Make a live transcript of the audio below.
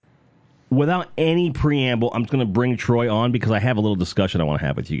without any preamble, I'm just going to bring Troy on because I have a little discussion I want to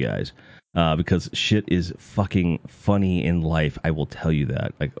have with you guys. Because shit is fucking funny in life. I will tell you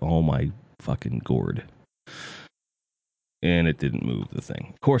that. Like, oh my fucking gourd. And it didn't move the thing.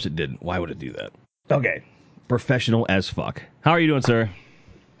 Of course it didn't. Why would it do that? Okay. Professional as fuck. How are you doing, sir?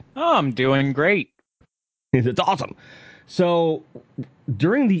 Oh, I'm doing great. It's awesome. So,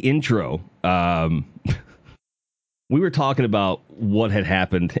 during the intro, we were talking about what had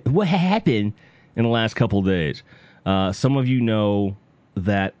happened. What happened in the last couple of days. Some of you know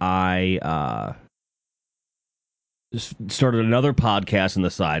that I started another podcast on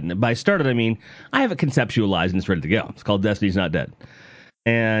the side. And by started, I mean I have it conceptualized and it's ready to go. It's called Destiny's Not Dead.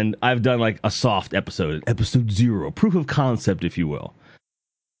 And I've done like a soft episode 0, proof of concept, if you will.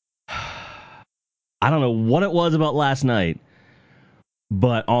 I don't know what it was about last night,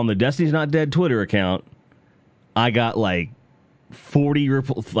 but on the Destiny's Not Dead Twitter account, I got like 20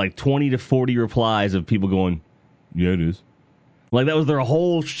 to 40 replies of people going, yeah, it is. Like that was their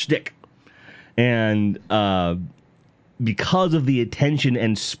whole shtick. And because of the attention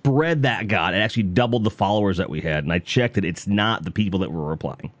and spread that got, it actually doubled the followers that we had. And I checked it. It's not the people that were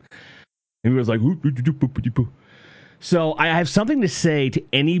replying. And it was like, so I have something to say to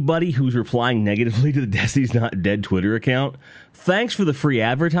anybody who's replying negatively to the Destiny's Not Dead Twitter account. Thanks for the free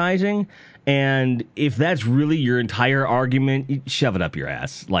advertising. And if that's really your entire argument, shove it up your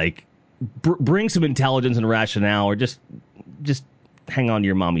ass. Like, bring some intelligence and rationale, or just hang on to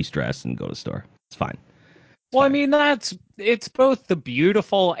your mommy stress and go to the store. It's fine. Well, I mean, it's both the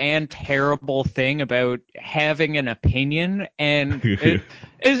beautiful and terrible thing about having an opinion, and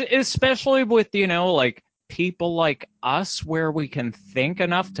especially with, like people like us where we can think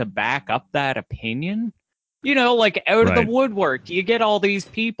enough to back up that opinion. Like out of the woodwork, you get all these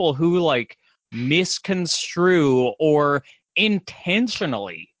people who like misconstrue or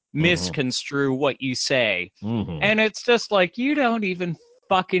intentionally misconstrue what you say. And it's just like, you don't even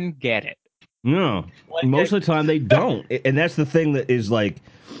fucking get it. No, most of the time they don't. And that's the thing that is like,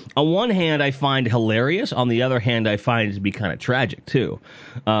 on one hand, I find hilarious. On the other hand, I find it to be kind of tragic too.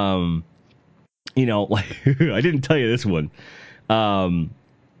 Like I didn't tell you this one.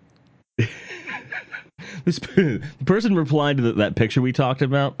 The person replied to that picture we talked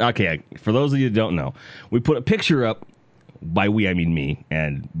about. Okay, for those of you that don't know, we put a picture up. By we, I mean me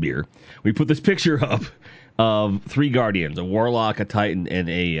and beer. We put this picture up of 3 guardians, a warlock, a titan, and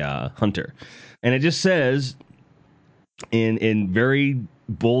a hunter. And it just says, in very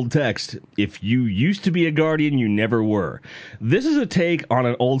bold text, if you used to be a guardian, you never were. This is a take on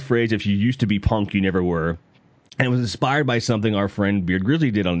an old phrase, if you used to be punk, you never were. And it was inspired by something our friend Beard Grizzly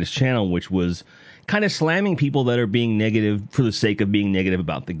did on his channel, which was kind of slamming people that are being negative for the sake of being negative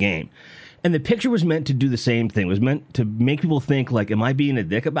about the game. And the picture was meant to do the same thing. It was meant to make people think, like, am I being a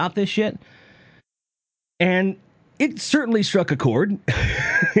dick about this shit? And it certainly struck a chord.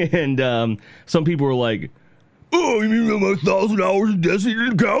 And some people were like, oh, you mean my 1,000 hours of Destiny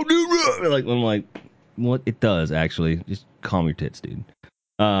didn't count, dude? I'm like, what? It does, actually. Just calm your tits, dude.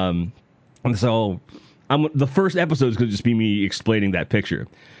 And so the first episode is going to just be me explaining that picture.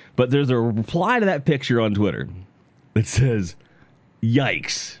 But there's a reply to that picture on Twitter that says,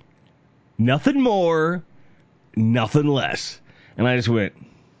 yikes. Nothing more, nothing less. And I just went.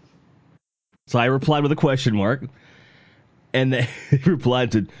 So I replied with a question mark. And they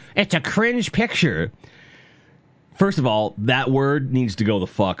replied to, it's a cringe picture. First of all, that word needs to go the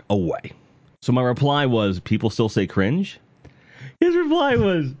fuck away. So my reply was, people still say cringe? His reply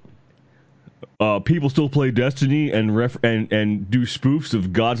was, people still play Destiny and do spoofs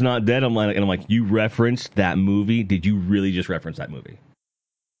of God's Not Dead. I'm like, you referenced that movie? Did you really just reference that movie?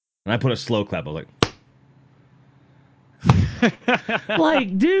 And I put a slow clap. I was like,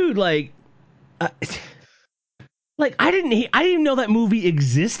 like, dude, like I didn't even know that movie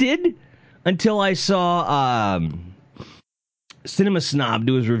existed until I saw Cinema Snob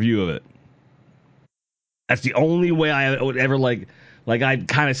do his review of it. That's the only way I would ever like I'd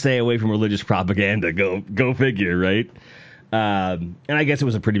kind of stay away from religious propaganda. Go figure, right? And I guess it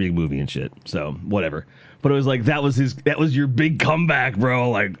was a pretty big movie and shit. So whatever. But it was like that was your big comeback,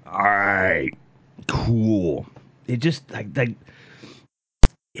 bro. Like, all right, cool. It just the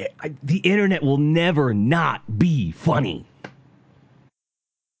internet will never not be funny.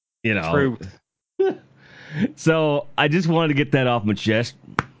 Truth. So I just wanted to get that off my chest.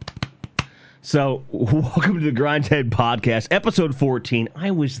 So welcome to the Grindhead Podcast, episode 14.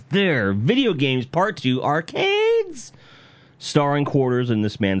 I was there. Video games part 2, arcades, starring Quarters and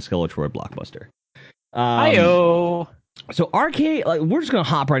this man Skeletor blockbuster. Hi-yo. So arcade, like, we're just gonna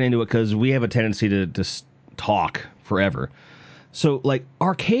hop right into it because we have a tendency to talk forever. So like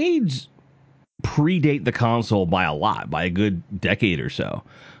arcades predate the console by a lot, by a good decade or so.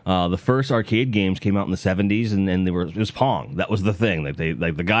 The first arcade games came out in the 70s, and then it was Pong. That was the thing. Like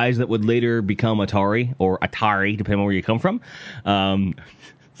the guys that would later become Atari, or Atari, depending on where you come from.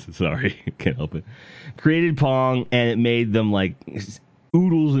 Sorry, can't help it. Created Pong, and it made them like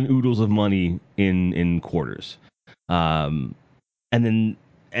oodles and oodles of money in quarters. And then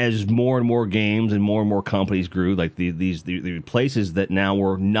as more and more games and more companies grew, like the places that now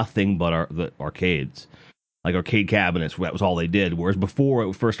were nothing but the arcades, like arcade cabinets, that was all they did. Whereas before,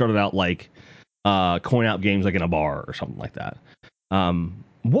 it first started out like coin out games like in a bar or something like that.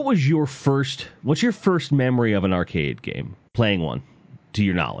 What's your first memory of an arcade game? Playing one, to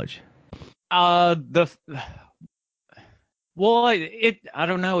your knowledge? The Well, I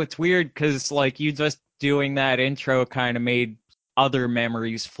don't know. It's weird because like you just doing that intro kind of made other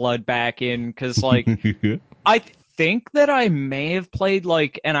memories flood back in. Because like I think that I may have played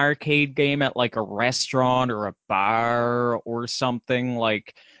like an arcade game at like a restaurant or a bar or something.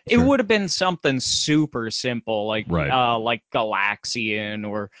 Like it Sure. would have been something super simple, like Right. like Galaxian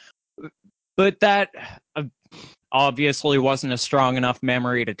or. But that obviously wasn't a strong enough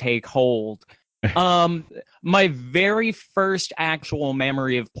memory to take hold. My very first actual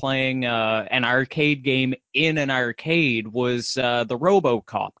memory of playing an arcade game in an arcade was the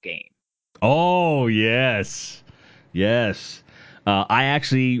RoboCop game. Oh, yes. Yes. I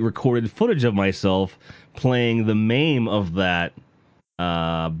actually recorded footage of myself playing the MAME of that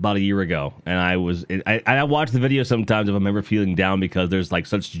about a year ago. And I watch the video sometimes if I'm ever feeling down because there's like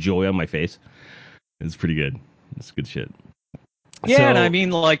such joy on my face. It's pretty good. It's good shit. Yeah, and I So,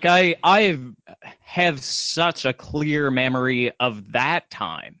 mean, like I have such a clear memory of that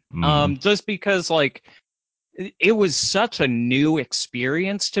time. mhm. Just because like it was such a new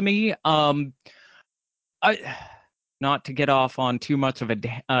experience to me. I not to get off on too much of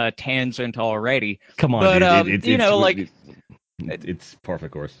a tangent already, Come on, but dude. you know, like It's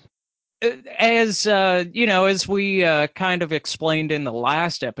perfect course. as you know, as we kind of explained in the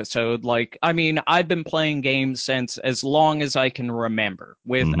last episode, like I mean, I've been playing games since as long as I can remember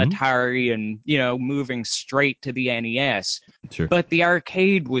with Mm-hmm. Atari and you know moving straight to the NES. Sure. But the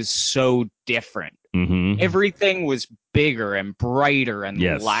arcade was so different. Mm-hmm. Everything was bigger and brighter and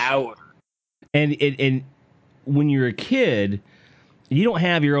Yes. louder. And when you're a kid, you don't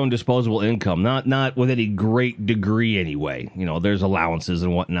have your own disposable income, not with any great degree anyway. You know, there's allowances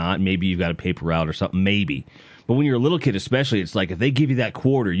and whatnot. Maybe you've got a paper route or something, maybe. But when you're a little kid, especially, it's like if they give you that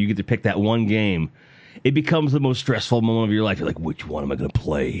quarter, you get to pick that one game. It becomes the most stressful moment of your life. You're like, which one am I going to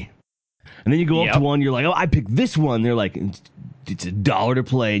play? And then you go up to Yep. one, you're like, oh, I picked this one. They're like, it's $1 to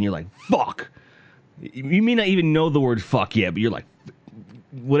play, and you're like, fuck. You may not even know the word fuck yet, but you're like,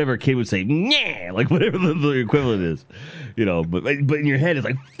 whatever a kid would say, yeah, like whatever the equivalent is, you know. But in your head, it's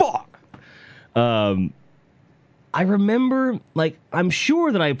like fuck. Um, I remember, like, I'm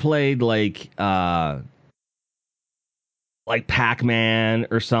sure that I played like Pac-Man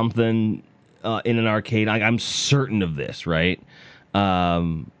or something in an arcade. I'm certain of this, right?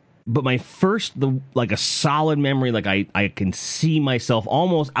 But my first, like a solid memory, like I can see myself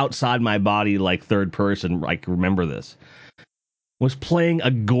almost outside my body, like third person. I can remember this was playing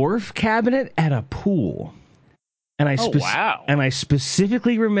a Gorf cabinet at a pool. And Oh wow. I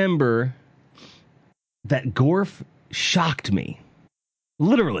specifically remember that Gorf shocked me.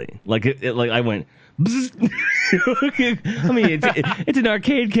 Literally. Like like I went I mean, it's an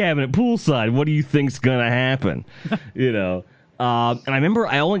arcade cabinet poolside. What do you think's gonna happen? You know. And I remember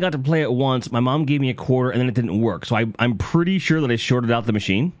I only got to play it once. My mom gave me a quarter, and then it didn't work. So I'm pretty sure that I shorted out the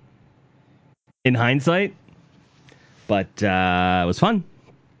machine. In hindsight, but it was fun.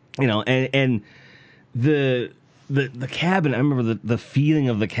 You know, and the the cabinet. I remember the feeling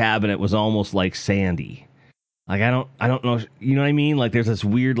of the cabinet was almost like sandy. Like I don't know. You know what I mean? Like there's this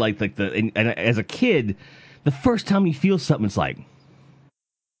weird like and as a kid, the first time you feel something, it's like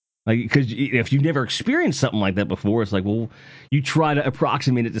because if you've never experienced something like that before, it's like well, you try to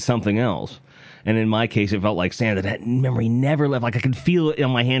approximate it to something else. And in my case, it felt like sand. That memory never left. Like I can feel it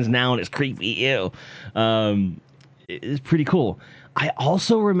on my hands now, and it's creepy. Ew. It's pretty cool. I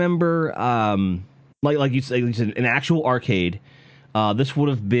also remember, like you said, an actual arcade. This would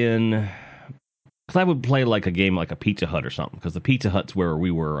have been because I would play like a game like a Pizza Hut or something. Because the Pizza Huts where we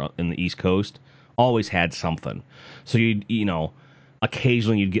were in the East Coast always had something. So you know,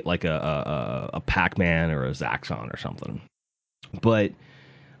 occasionally you'd get like a Pac Man or a Zaxxon or something. But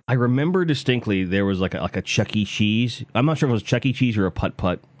I remember distinctly there was like a Chuck E. Cheese. I'm not sure if it was Chuck E. Cheese or a Putt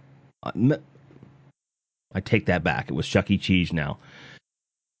Putt. I take that back. It was Chuck E. Cheese now.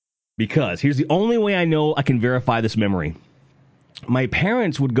 Because here's the only way I know I can verify this memory. my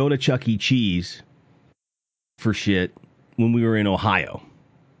parents would go to Chuck E. Cheese for shit when we were in Ohio,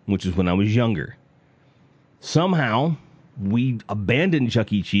 which is when I was younger. Somehow, we abandoned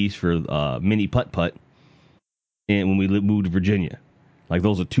Chuck E. Cheese for Mini Putt Putt, and when we moved to Virginia. Like,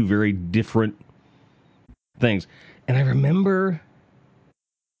 those are two very different things. And I remember,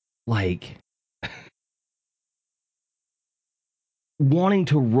 like, wanting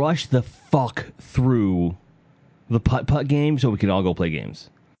to rush the fuck through the Putt Putt game so we could all go play games.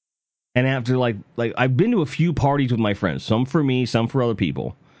 And after, like I've been to a few parties with my friends, some for me, some for other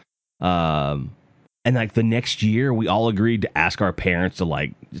people. And like the next year, we all agreed to ask our parents to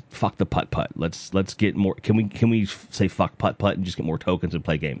like fuck the putt putt. Let's get more. Can we say fuck putt putt and just get more tokens and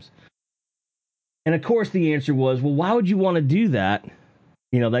play games? And of course, the answer was, well, why would you want to do that?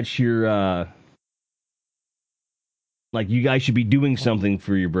 You know, that's your like you guys should be doing something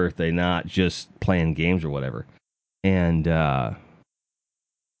for your birthday, not just playing games or whatever. And of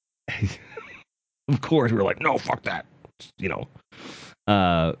course, we were like, no, fuck that. You know.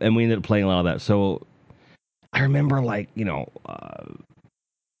 And we ended up playing a lot of that. So I remember, like, you know,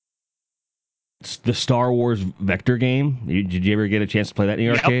 the Star Wars Vector game. Did you ever get a chance to play that in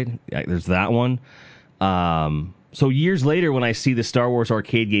the arcade? Yeah, there's that one. So years later, when I see the Star Wars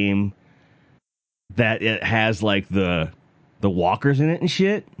arcade game that it has like the walkers in it and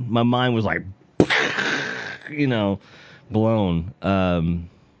shit, my mind was like, you know, blown.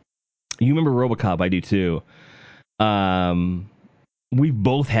 You remember RoboCop? I do too. We've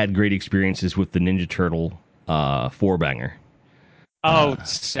both had great experiences with the Ninja Turtle four banger. Oh,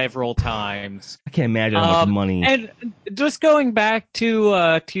 several times. I can't imagine how much money. And just going back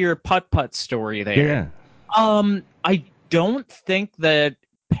to your putt putt story there. Yeah. I don't think that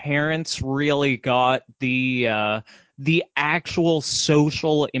parents really got the actual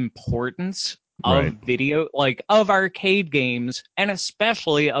social importance of video, like of arcade games, and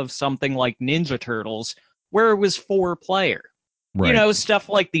especially of something like Ninja Turtles, where it was 4-player. Right. You know, stuff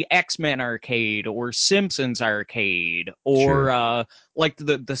like the X-Men arcade or Simpsons arcade or like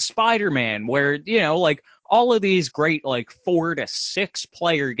the Spider-Man, where, you know, like all of these great like 4 to 6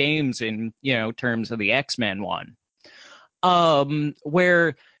 player games in, you know, terms of the X-Men one.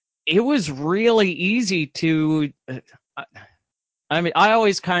 Where it was really easy to I mean, I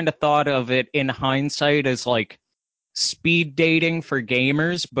always kind of thought of it in hindsight as like speed dating for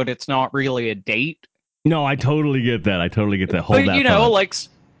gamers, but it's not really a date. No, I totally get that. Hold but, that you know, thought. like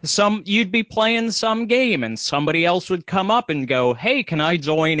you'd be playing some game and somebody else would come up and go, "Hey, can I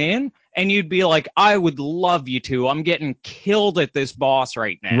join in?" And you'd be like, "I would love you to. I'm getting killed at this boss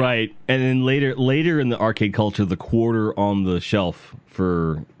right now." Right. And then later in the arcade culture, the quarter on the shelf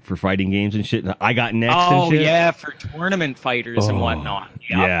for fighting games and shit. I got next and shit. Oh, yeah, for tournament fighters and whatnot.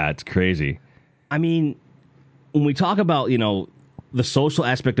 Yep. Yeah, it's crazy. I mean, when we talk about, you know, the social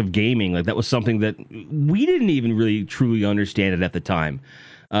aspect of gaming, like that was something that we didn't even really truly understand it at the time.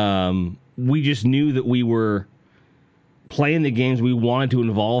 We just knew that we were playing the games. We wanted to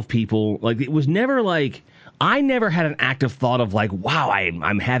involve people. Like, it was never like, I never had an active thought of like, wow,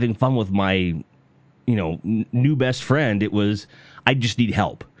 I'm having fun with my, you know, new best friend. It was, I just need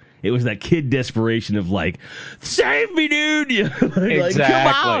help. It was that kid desperation of like, save me, dude! Exactly. Like, come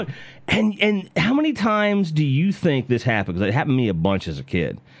on! And how many times do you think this happened? Because it happened to me a bunch as a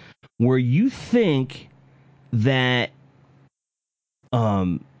kid, where you think that,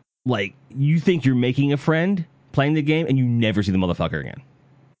 like, you think you're making a friend playing the game, and you never see the motherfucker again.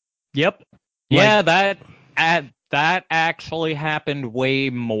 Yep. Yeah, that actually happened way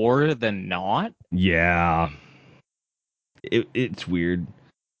more than not. Yeah, it's weird.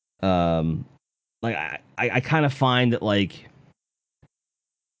 Like I kind of find that like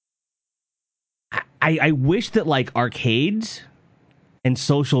I wish that like arcades and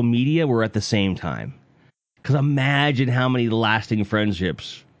social media were at the same time. Because imagine how many lasting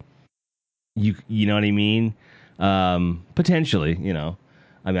friendships you know what I mean? Potentially, you know.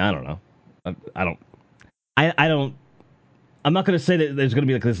 I mean, I don't know. I don't. I'm not going to say that there's going to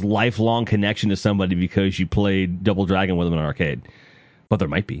be like this lifelong connection to somebody because you played Double Dragon with them in an arcade, but there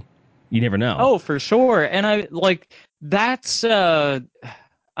might be. You never know. Oh, for sure. And I like that's I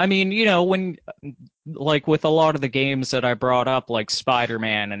mean, you know, when like with a lot of the games that I brought up, like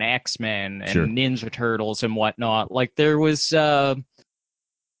Spider-Man and X-Men and Sure. Ninja Turtles and whatnot, like there was a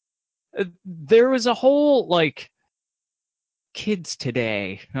whole like kids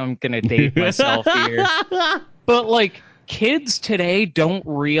today. I'm gonna date myself here. But like kids today don't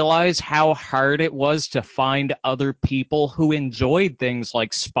realize how hard it was to find other people who enjoyed things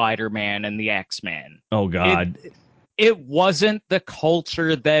like Spider-Man and the X-Men. Oh God. It wasn't the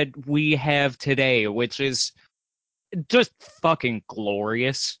culture that we have today, which is just fucking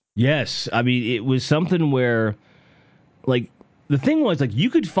glorious. Yes, I mean it was something where, like, the thing was, like, you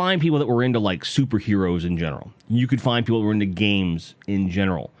could find people that were into like superheroes in general. You could find people that were into games in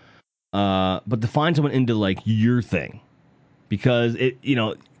general. But to find someone into like your thing, because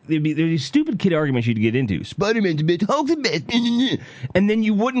there'd be these stupid kid arguments you'd get into. Spider-Man's the best, Hulk's the best, and then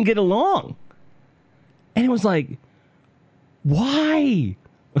you wouldn't get along. And it was like, why?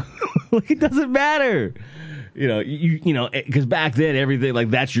 Like, it doesn't matter. Because back then everything, like,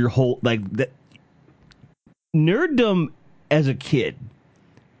 that's your whole, like, that nerddom as a kid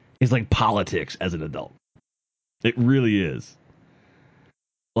is like politics as an adult. It really is.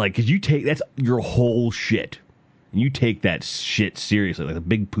 Like, because that's your whole shit. And you take that shit seriously, like a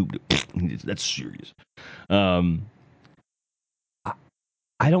big poop. That's serious. I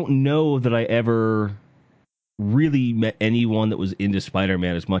don't know that I ever really met anyone that was into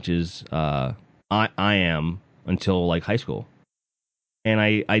Spider-Man as much as I am until like high school. And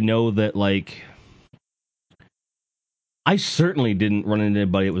I know that, like, I certainly didn't run into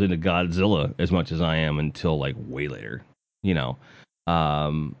anybody that was into Godzilla as much as I am until like way later, because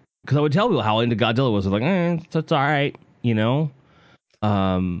I would tell people how into Godzilla was. Like, that's all right,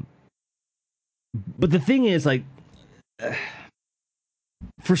 But the thing is, like,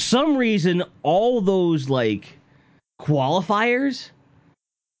 for some reason, all those like qualifiers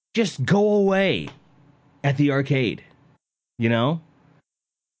just go away at the arcade. You know,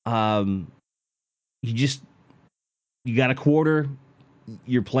 you just you got a quarter,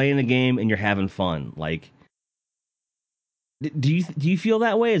 you're playing the game, and you're having fun. Like, do you feel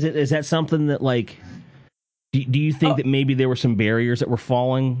that way? Is that something that, like, do you think that maybe there were some barriers that were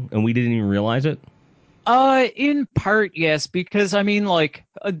falling and we didn't even realize it? In part, yes, because I mean, like,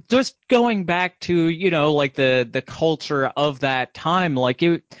 just going back to, like the culture of that time, like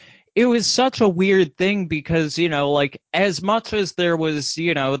it was such a weird thing because, like, as much as there was,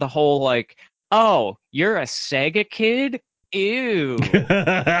 the whole like, oh, you're a Sega kid, ew,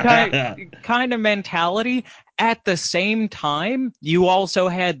 kind of mentality. At the same time, you also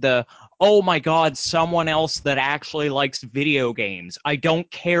had the, oh my God, someone else that actually likes video games. I don't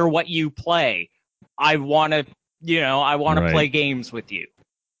care what you play. I want to, I want to play Right. games with you.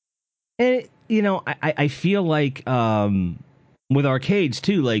 And, I feel like with arcades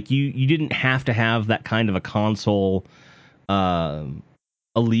too, like you didn't have to have that kind of a console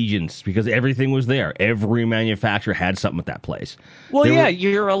allegiance because everything was there. Every manufacturer had something at that place. Well, yeah,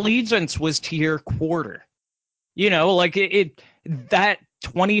 your allegiance was to your quarter. Like that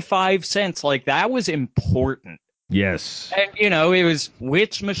 25 cents, like that was important. Yes. And, it was,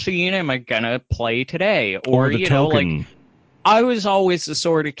 which machine am I going to play today? Or Or, the token. like, I was always the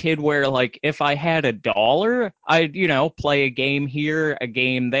sort of kid where, like, if I had $1, I'd, play a game here, a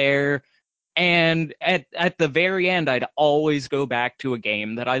game there. And at the very end, I'd always go back to a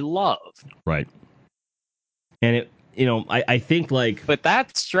game that I loved. Right. And I think, like, But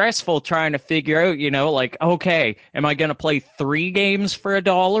that's stressful trying to figure out, like, okay, am I going to play 3 games for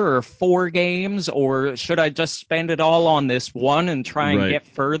 $1 or 4 games? Or should I just spend it all on this one and try and right. get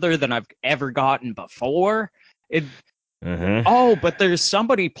further than I've ever gotten before? Uh-huh. Oh, but there's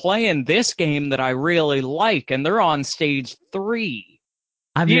somebody playing this game that I really like, and they're on stage 3.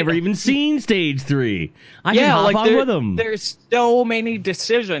 I've never even seen stage 3. I can hop on with them. There's so many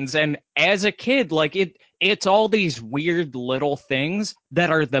decisions, and as a kid, like it's all these weird little things that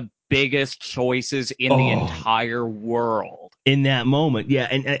are the biggest choices in the entire world. In that moment, yeah.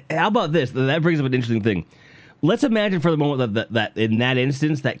 And how about this? That brings up an interesting thing. Let's imagine for the moment that in that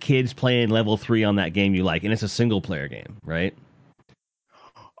instance, that kid's playing level 3 on that game you like, and it's a single player game, right?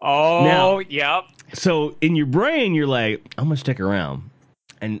 Oh, now, yep. So in your brain, you're like, I'm gonna stick around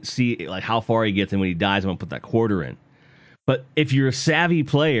and see like how far he gets, and when he dies, I'm gonna put that quarter in. But if you're a savvy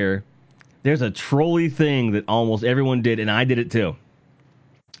player, there's a trolley thing that almost everyone did, and I did it too.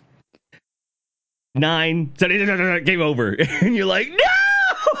 9, game over, and you're like,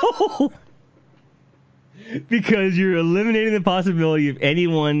 no, because you're eliminating the possibility of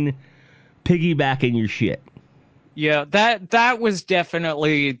anyone piggybacking your shit. Yeah, that was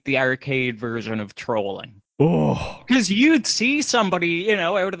definitely the arcade version of trolling. Oh, because you'd see somebody,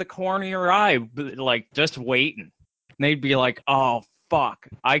 out of the corner of your eye, like just waiting. And they'd be like, "Oh fuck,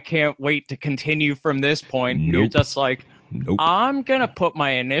 I can't wait to continue from this point." And you're just like, nope. "I'm gonna put my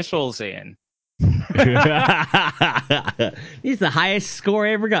initials in." He's the highest score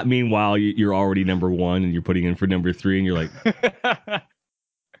I ever got. Meanwhile, you're already number 1, and you're putting in for number 3, and you're like,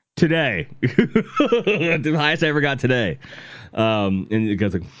 today, the highest I ever got today. And the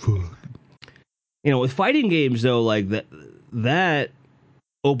guy's like, fuck. With fighting games though, like that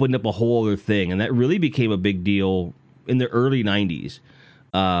opened up a whole other thing, and that really became a big deal in the early 90s.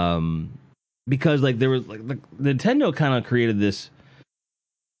 Because like there was like Nintendo kind of created this,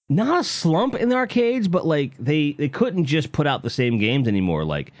 not a slump in the arcades, but like they couldn't just put out the same games anymore.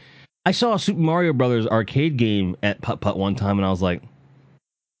 Like I saw a Super Mario Brothers arcade game at Putt Putt one time, and I was like,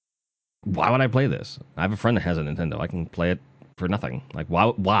 why would I play this? I have a friend that has a Nintendo. I can play it for nothing. Like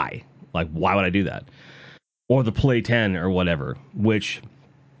why? Like why would I do that? Or the Play 10 or whatever, which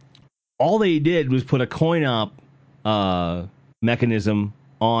all they did was put a coin op mechanism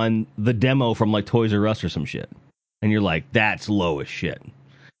on the demo from like Toys R Us or some shit. And you're like, that's low as shit.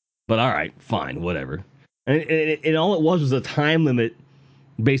 But all right, fine, whatever. And all it was a time limit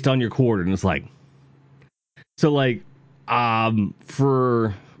based on your quarter. And it's like, so like,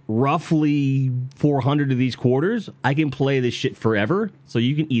 for roughly 400 of these quarters, I can play this shit forever. So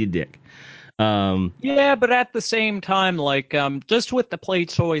you can eat a dick. Yeah, but at the same time, like, just with the Play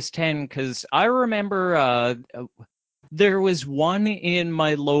Choice 10, because I remember there was one in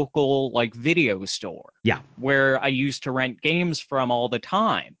my local, like, video store. Yeah. Where I used to rent games from all the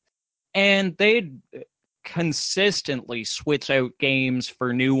time. And they'd consistently switch out games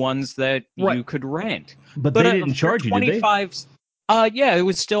for new ones that you could rent. But they didn't charge you, did they? Yeah, it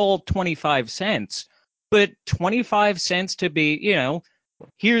was still 25 cents. But 25 cents to be,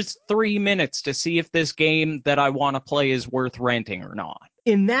 here's 3 minutes to see if this game that I want to play is worth renting or not.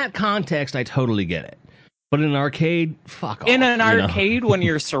 In that context, I totally get it. But in an arcade, fuck off. In an arcade, when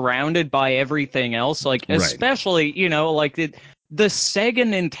you're surrounded by everything else, like, especially, like the Sega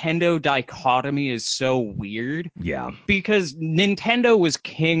Nintendo dichotomy is so weird. Yeah. Because Nintendo was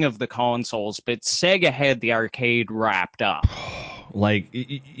king of the consoles, but Sega had the arcade wrapped up. Like,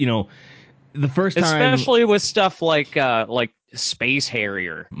 the first time, especially with stuff like Space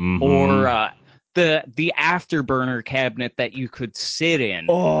Harrier or the Afterburner cabinet that you could sit in,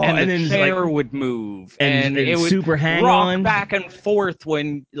 and the chair would move, and it would super hang rock on back and forth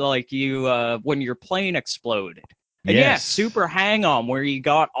when when your plane exploded. And yes. Super hang on, where you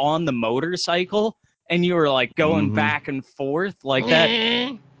got on the motorcycle and you were like going back and forth like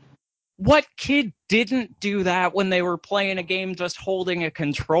that. What kid didn't do that when they were playing a game just holding a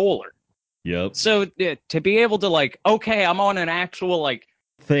controller? Yep. So to be able to like, okay, I'm on an actual like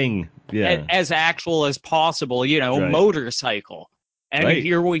thing, as actual as possible, motorcycle, and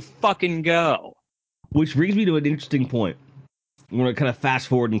here we fucking go. Which brings me to an interesting point. I'm gonna kind of fast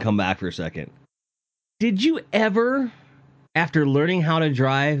forward and come back for a second. Did you ever, after learning how to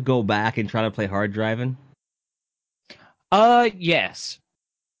drive, go back and try to play hard driving? Yes.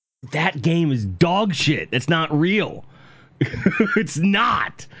 That game is dog shit. It's not real. It's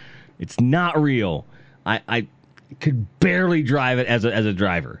not. It's not real. I could barely drive it as a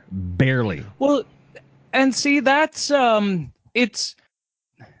driver. Barely. Well, and see, that's a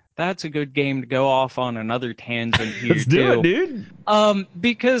good game to go off on another tangent here. Let's do it, dude.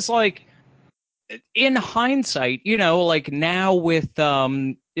 Because like in hindsight, like now with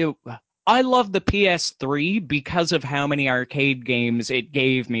I love the PS3 because of how many arcade games it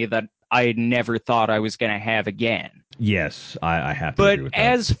gave me that I never thought I was going to have again. Yes, I have to agree with that. But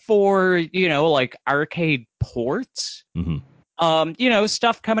as for, like arcade ports,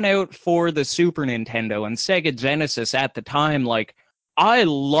 stuff coming out for the Super Nintendo and Sega Genesis at the time, like, I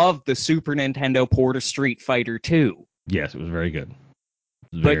loved the Super Nintendo port of Street Fighter 2. Yes, it was very good.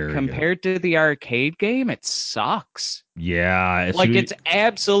 But compared to the arcade game, it sucks. Yeah. It's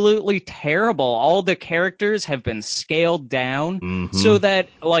absolutely terrible. All the characters have been scaled down so that,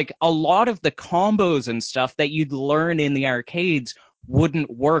 like, a lot of the combos and stuff that you'd learn in the arcades wouldn't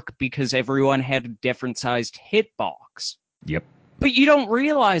work because everyone had a different sized hitbox. Yep. But you don't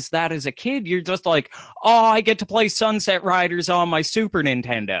realize that as a kid. You're just like, oh, I get to play Sunset Riders on my Super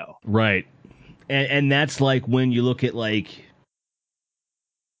Nintendo. Right. And that's like when you look at, like,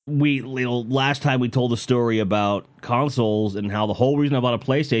 last time we told the story about consoles and how the whole reason I bought a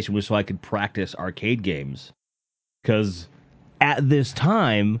PlayStation was so I could practice arcade games. Because at this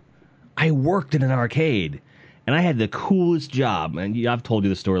time, I worked in an arcade. And I had the coolest job. And I've told you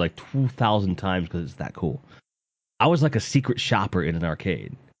the story like 2,000 times because it's that cool. I was like a secret shopper in an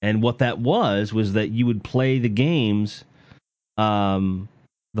arcade. And what that was that you would play the games, the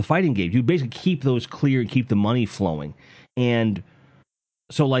fighting games. You'd basically keep those clear and keep the money flowing. And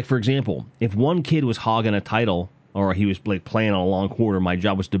so, like, for example, if one kid was hogging a title or he was like playing on a long quarter, my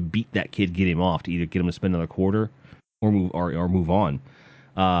job was to beat that kid, get him off, to either get him to spend another quarter or move on.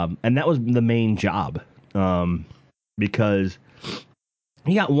 And that was the main job, because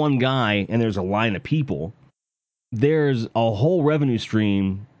you got one guy and there's a line of people. There's a whole revenue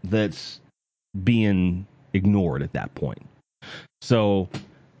stream that's being ignored at that point. So,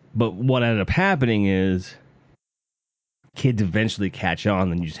 but what ended up happening is kids eventually catch on,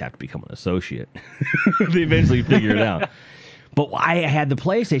 then you just have to become an associate. They eventually figure it out. But I had the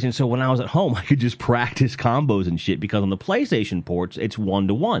PlayStation, so when I was at home, I could just practice combos and shit, because on the PlayStation ports, it's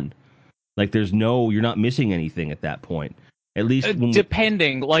 1-to-1. Like, you're not missing anything at that point. At least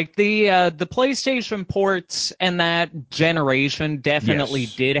depending, like the PlayStation ports and that generation definitely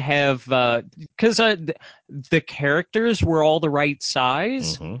did have, because the characters were all the right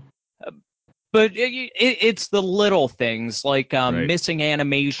size. Mm-hmm. But it's the little things like Right. missing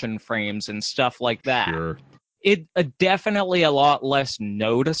animation frames and stuff like that. Sure. It definitely a lot less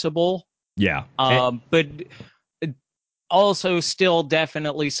noticeable. Yeah. But also still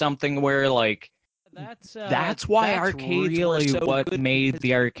definitely something where like that's why arcades really were so what made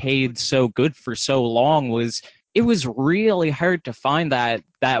the arcades so good for so long. Was it was really hard to find that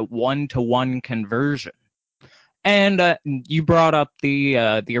 1-to-1 conversion. And you brought up the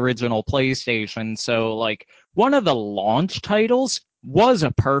original PlayStation, so like one of the launch titles was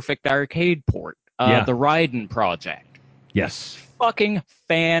a perfect arcade port, the Raiden Project. Yes, fucking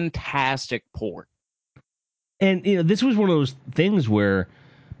fantastic port. And this was one of those things where,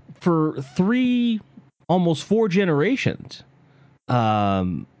 for almost 4 generations,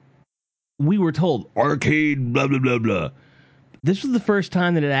 we were told arcade, blah blah blah blah. This was the first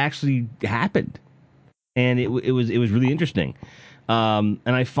time that it actually happened, and it was really interesting. And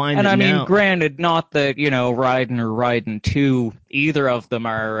I find, and that I now, mean, granted, not that Raiden or Raiden 2, either of them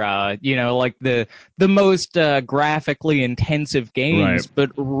are like the most graphically intensive games, right.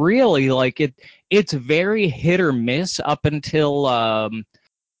 but really, like it's very hit or miss up until about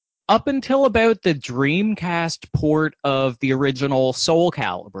the Dreamcast port of the original Soul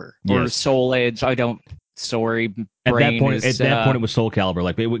Calibur or Soul Edge. Sorry, at that point, is, it was Soul Calibur.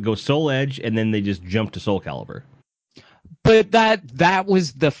 Like, it would go Soul Edge, and then they just jumped to Soul Calibur. But that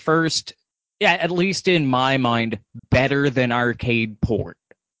was the first, at least in my mind, better than arcade port.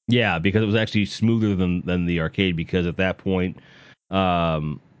 Yeah, because it was actually smoother than the arcade. Because at that point,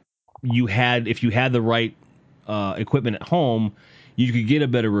 if you had the right equipment at home, you could get a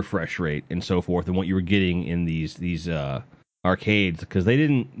better refresh rate and so forth than what you were getting in these arcades, because they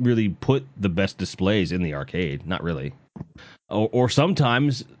didn't really put the best displays in the arcade. Not really. Or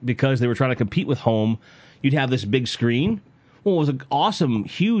sometimes, because they were trying to compete with home, you'd have this big screen. Well, it was an awesome,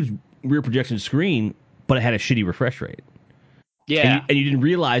 huge rear projection screen, but it had a shitty refresh rate. Yeah. And you didn't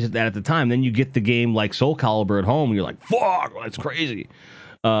realize that at the time. Then you get the game like Soul Calibur at home, and you're like, fuck, that's crazy.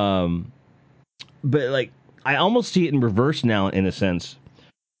 But like, I almost see it in reverse now, in a sense,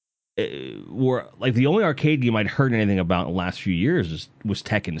 where like the only arcade game I'd heard anything about in the last few years was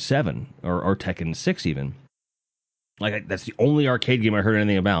Tekken 7 or Tekken 6 even. Like, that's the only arcade game I heard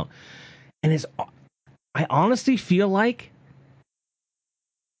anything about. And I honestly feel like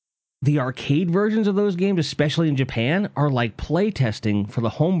the arcade versions of those games, especially in Japan, are like playtesting for the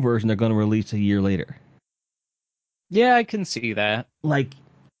home version they're going to release a year later. Yeah, I can see that. Like,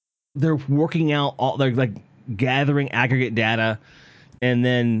 they're working out they're like gathering aggregate data and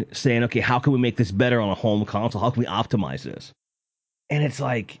then saying, okay, how can we make this better on a home console? How can we optimize this? And it's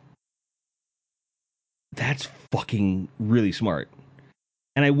like, that's fucking really smart.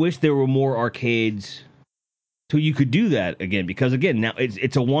 And I wish there were more arcades so you could do that again, because again, now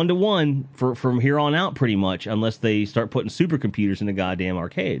it's a 1-to-1 from here on out, pretty much, unless they start putting supercomputers in the goddamn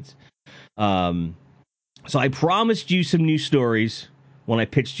arcades. So I promised you some new stories when I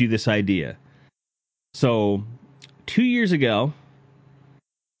pitched you this idea. So 2 years ago,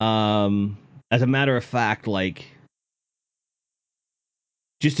 as a matter of fact, like,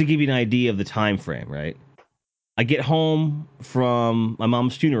 just to give you an idea of the time frame, right? I get home from my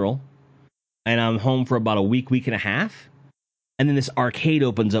mom's funeral, and I'm home for about a week and a half, and then this arcade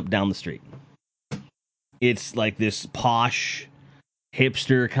opens up down the street. It's like this posh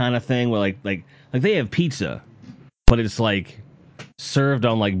hipster kind of thing where like they have pizza, but it's like served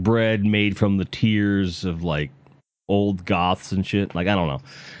on like bread made from the tears of like old goths and shit. Like, I don't know.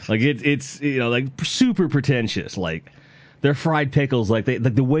 Like, it's like super pretentious. Like, they're fried pickles, like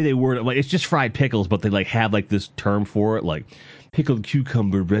the way they word it, like, it's just fried pickles, but they like have like this term for it, like pickled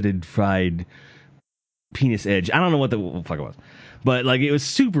cucumber, breaded fried penis edge. I don't know what the fuck it was, but like, it was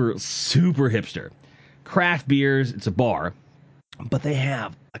super hipster. Craft beers. It's a bar, but they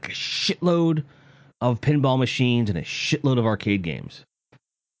have like a shitload of pinball machines and a shitload of arcade games.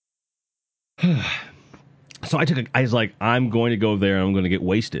 So I was like, I'm going to go there and I'm going to get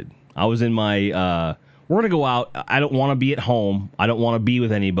wasted. I was in my, we're going to go out. I don't want to be at home. I don't want to be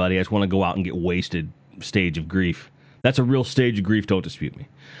with anybody. I just want to go out and get wasted stage of grief. That's a real stage of grief. Don't dispute me.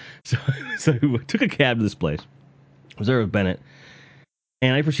 So I took a cab to this place. I was there with Bennett,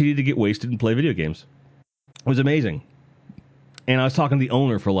 and I proceeded to get wasted and play video games. It was amazing. And I was talking to the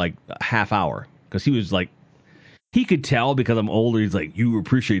owner for like a half hour because he was like, he could tell because I'm older. He's like, you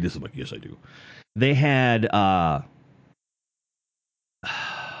appreciate this? I'm like, yes, I do. They had, I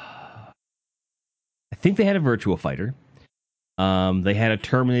think they had a Virtua Fighter. They had a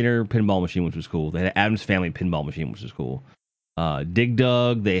Terminator pinball machine, which was cool. They had an Addams Family pinball machine, which was cool. Dig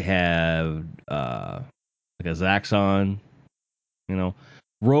Dug. They have like a Zaxxon. You know,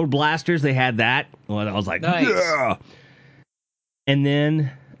 Road Blasters. They had that. Well, I was like, Nice. yeah. And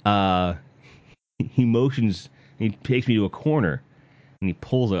then he motions. He takes me to a corner, and he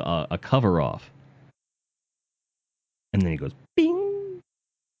pulls a cover off, and then he goes, "Bing!"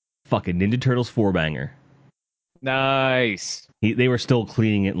 Fucking Ninja Turtles 4-banger. Nice. They were still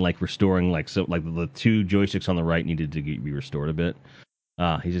cleaning it and like restoring like the two joysticks on the right needed to be restored a bit.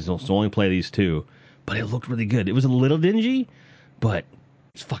 He just only play these two, but it looked really good. It was a little dingy, but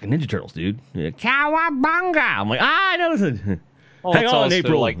it's fucking Ninja Turtles, dude. Cowabunga! I'm like, I know this. Well, Hang it's on, also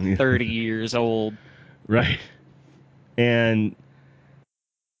April. like 30 years old. Right. And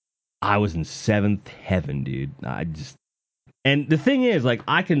I was in seventh heaven, dude. And the thing is, like,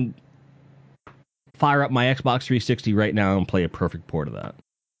 I can fire up my Xbox 360 right now and play a perfect port of that.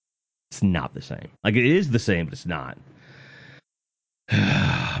 It's not the same. Like, it is the same, but it's not.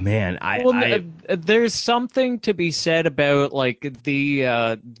 Man, there's something to be said about like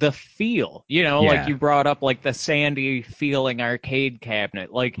the feel, like yeah. you brought up like the sandy feeling arcade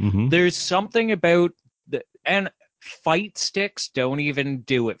cabinet. Like Mm-hmm. there's something about and fight sticks don't even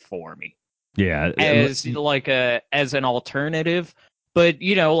do it for me Yeah. as an alternative. But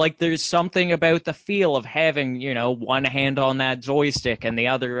like there's something about the feel of having one hand on that joystick and the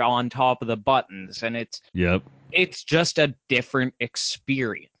other on top of the buttons, and Yep. it's just a different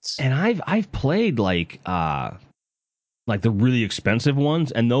experience. And I've played like the really expensive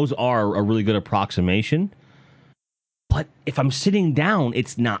ones, and those are a really good approximation. But if I'm sitting down,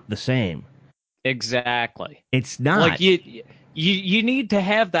 it's not the same. Exactly. It's not. Like you need to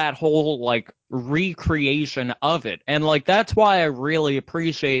have that whole like recreation of it. And like that's why I really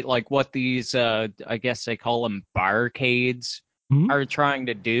appreciate like what these I guess they call them barcades are trying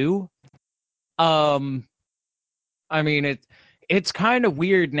to do. I mean it's kind of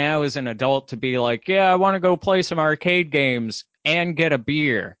weird now as an adult to be like, yeah, I want to go play some arcade games and get a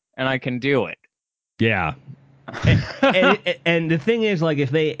beer, and I can do it. Yeah. and the thing is, like,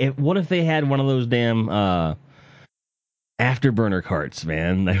 what if they had one of those damn afterburner carts,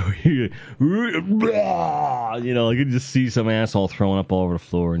 man? You could just see some asshole throwing up all over the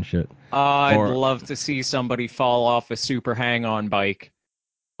floor and shit. I'd love to see somebody fall off a super hang-on bike.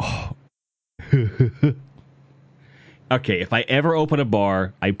 Oh. Okay, if I ever open a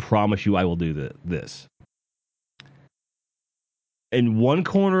bar, I promise you I will do this. In one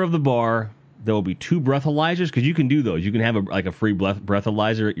corner of the bar, there will be 2 breathalyzers, because you can do those. You can have a free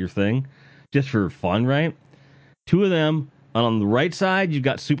breathalyzer at your thing, just for fun, right? 2 of them. And on the right side, you've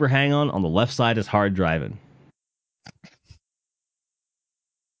got super hang-on. On the left side is hard driving.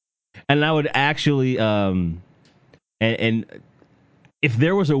 And I would actually, and if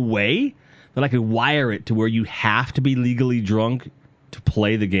there was a way that I could wire it to where you have to be legally drunk to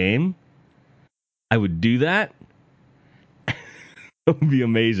play the game, I would do that. It would be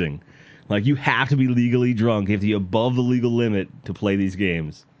amazing. Like, you have to be legally drunk. You have to be above the legal limit to play these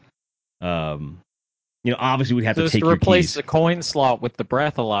games. Obviously we'd have to take your keys. Just replace the coin slot with the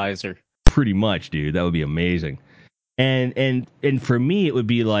breathalyzer. Pretty much, dude. That would be amazing. And for me, it would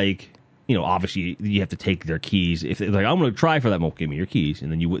be like, obviously you have to take their keys. If they're like, I'm going to try for that, well, give me your keys,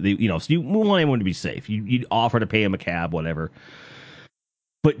 and then so you want everyone to be safe. You'd offer to pay him a cab, whatever.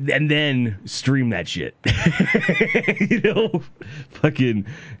 But and then stream that shit, fucking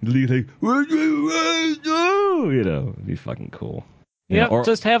like, it'd be fucking cool. Yeah,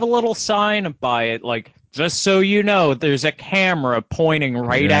 just have a little sign by it, like, just so you know, there's a camera pointing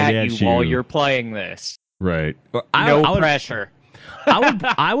right at you while you're playing this. Right. No pressure.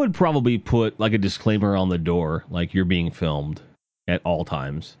 I would probably put like a disclaimer on the door, like, you're being filmed at all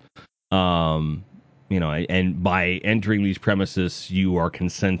times. And by entering these premises, you are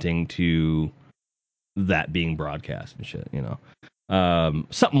consenting to that being broadcast and shit,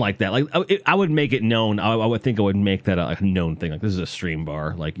 something like that. Like, I would make it known. I would think I would make that a known thing. Like, this is a stream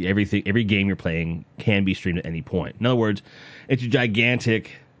bar. Like, every game you're playing can be streamed at any point. In other words, it's a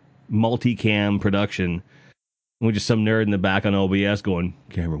gigantic multicam production with just some nerd in the back on OBS going,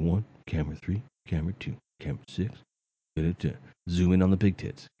 camera 1, camera 3, camera 2, camera 6. Zoom in on the big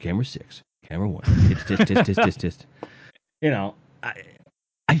tits. Camera 6, camera 1. Tits.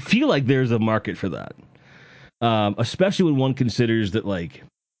 I feel like there's a market for that. Especially when one considers that, like,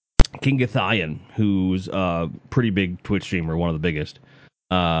 King Gathian, who's a pretty big Twitch streamer, one of the biggest,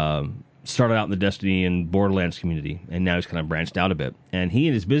 started out in the Destiny and Borderlands community, and now he's kind of branched out a bit. And he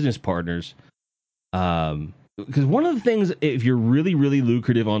and his business partners, because one of the things, if you're really, really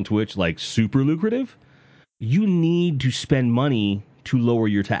lucrative on Twitch, like super lucrative, you need to spend money to lower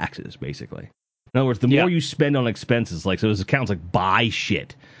your taxes, basically. In other words, the more you spend on expenses, like, so his accounts like buy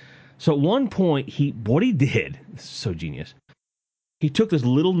shit. So at one point, what he did, this is so genius, he took this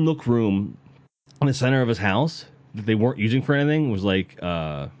little nook room in the center of his house that they weren't using for anything. It was like,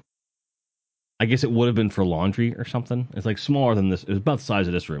 I guess it would have been for laundry or something. It's like smaller than this. It was about the size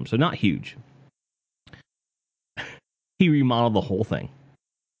of this room, so not huge. He remodeled the whole thing.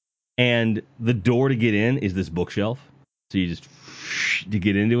 And the door to get in is this bookshelf. So you just to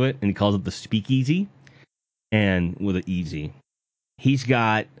get into it, and he calls it the speakeasy. And with an easy, he's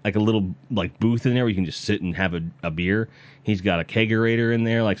got like a little like booth in there where you can just sit and have a beer. He's got a kegerator in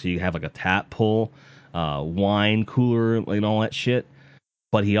there, like so you have like a tap pull, wine cooler, like, and all that shit.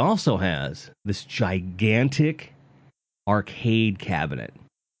 But he also has this gigantic arcade cabinet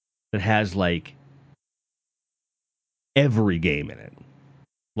that has like every game in it.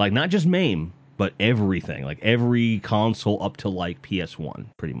 Like not just MAME, but everything. Like every console up to like PS1,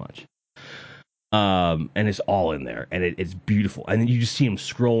 pretty much. And it's all in there, and it's beautiful. And then you just see him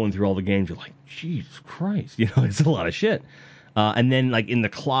scrolling through all the games. You're like, Jesus Christ, you know, it's a lot of shit. And then like in the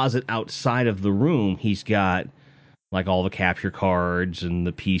closet outside of the room, he's got like all the capture cards and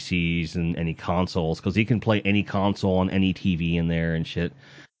the PCs and any consoles, because he can play any console on any TV in there and shit.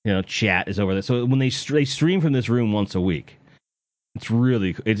 You know, chat is over there. So when they stream from this room once a week, it's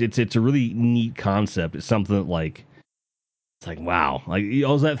really it's a really neat concept. It's something that like. It's like, wow. Like, you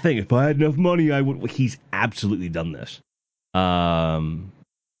know, that thing. If I had enough money, I would. He's absolutely done this. And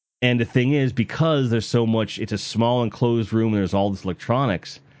the thing is, because there's so much, it's a small enclosed room and there's all this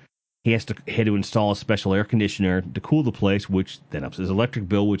electronics, he had to install a special air conditioner to cool the place, which then ups his electric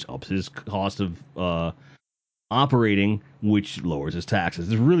bill, which ups his cost of operating, which lowers his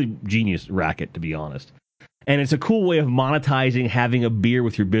taxes. It's a really genius racket, to be honest. And it's a cool way of monetizing having a beer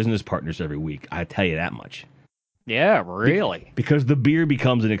with your business partners every week. I tell you that much. Yeah, really. Because the beer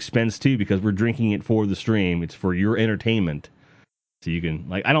becomes an expense too, because we're drinking it for the stream. It's for your entertainment. So you can,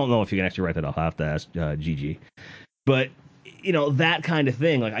 like, I don't know if you can actually write that. I'll have to ask Gigi. But, you know, that kind of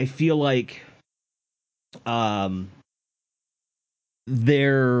thing. Like, I feel like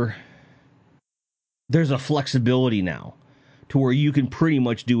there's a flexibility now to where you can pretty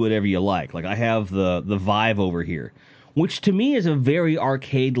much do whatever you like. Like, I have the Vive over here, which to me is a very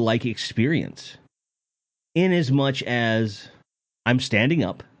arcade-like experience. In as much as I'm standing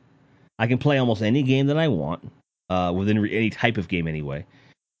up, I can play almost any game that I want, within any type of game anyway,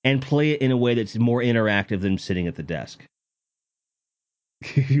 and play it in a way that's more interactive than sitting at the desk.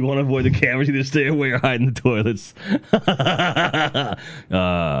 If you want to avoid the cameras, you just stay away or hide in the toilets.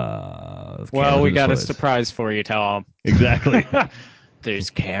 Well, we got a surprise for you, Tom. Exactly. There's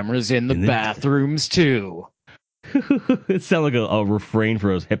cameras in the bathrooms, too. It sounds like a refrain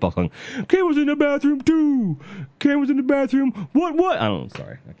for his hip hop song. Cameras in the bathroom too. Cameras in the bathroom. What? I don't know.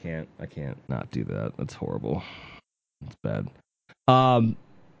 Sorry, I can't not do that. That's horrible. That's bad.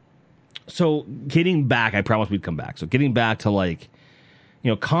 So getting back, I promised we'd come back. So getting back to, like,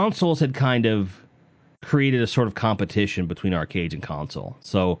 you know, consoles had kind of created a sort of competition between arcades and console.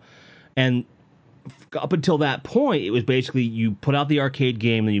 So, and up until that point, it was basically you put out the arcade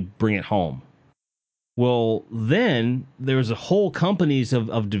game and you bring it home. Well, then there was a whole companies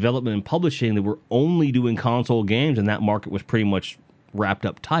of development and publishing that were only doing console games, and that market was pretty much wrapped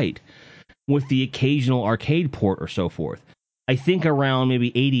up tight with the occasional arcade port or so forth. I think around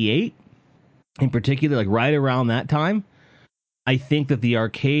maybe 88 in particular, like right around that time, I think that the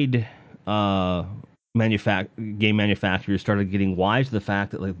arcade game manufacturers started getting wise to the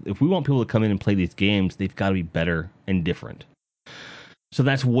fact that, like, if we want people to come in and play these games, they've got to be better and different. So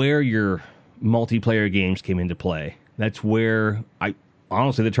that's where your multiplayer games came into play. That's where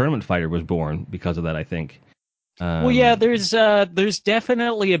honestly the Tournament Fighter was born because of that, I think. Well, yeah, there's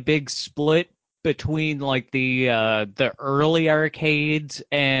definitely a big split between like the early arcades,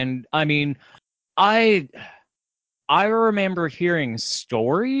 and I mean, I remember hearing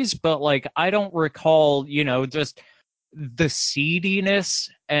stories, but like I don't recall, you know, just the seediness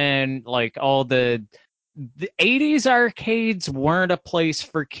and like all the 80s arcades weren't a place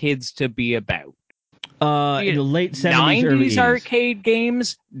for kids to be about. In the late 70s, 90s early 80s. arcade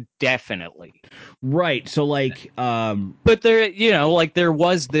games, definitely. Right. So, like, but there, you know, like there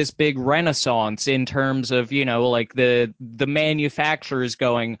was this big renaissance in terms of, you know, like the manufacturers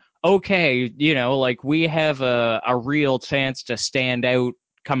going, okay, you know, like we have a real chance to stand out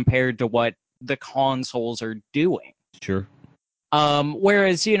compared to what the consoles are doing. Sure.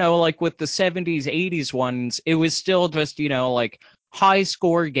 Whereas, like with the 70s, 80s ones, it was still just, like high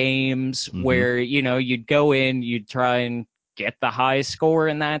score games where, you'd go in, you'd try and get the high score,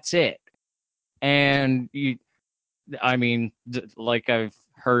 and that's it. And like I've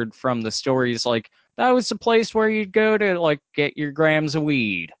heard from the stories, like that was the place where you'd go to like get your grams of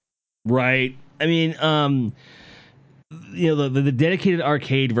weed. Right. I mean, the dedicated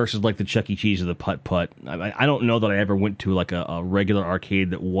arcade versus like the Chuck E. Cheese or the Putt Putt. I don't know that I ever went to like a regular arcade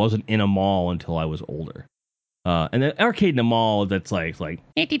that wasn't in a mall until I was older. And the arcade in a mall that's like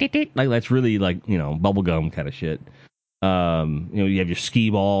that's really like bubblegum kind of shit. You have your skee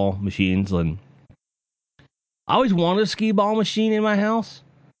ball machines, and I always wanted a skee ball machine in my house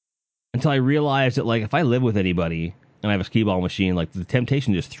until I realized that like if I live with anybody and I have a skee ball machine, like the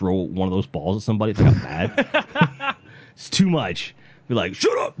temptation to just throw one of those balls at somebody, it's like I'm bad. It's too much. Be like,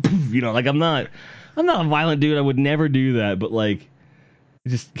 shut up, like I'm not a violent dude. I would never do that, but like,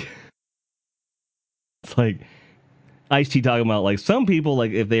 it's like Ice-T talking about like some people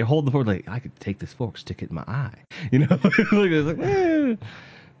like if they hold the fork, like I could take this fork, stick it in my eye, like it's like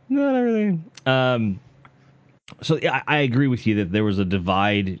not everything. So yeah, I agree with you that there was a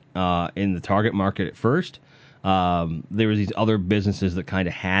divide in the target market at first. There was these other businesses that kind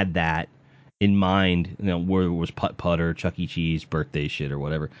of had that in mind, where it was Putt Putt or Chuck E. Cheese birthday shit or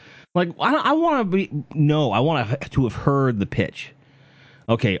whatever. Like, I want to have heard the pitch.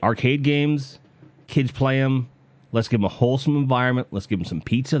 Okay, arcade games, kids play them. Let's give them a wholesome environment. Let's give them some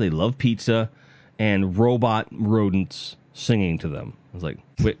pizza. They love pizza, and robot rodents singing to them. I was like,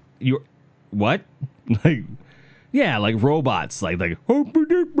 wait, you're what? Like, yeah, like robots, like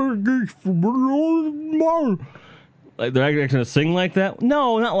they're actually gonna sing like that.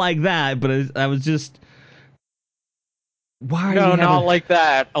 No, not like that. But I was just, why? No, not like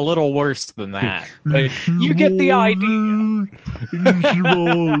that. A little worse than that. But you get the idea.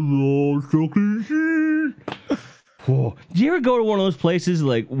 Oh, did you ever go to one of those places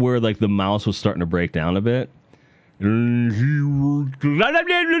like where like the mouse was starting to break down a bit? Well,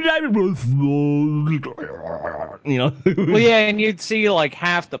 yeah, and you'd see like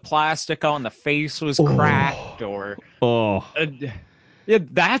half the plastic on the face was cracked, or yeah,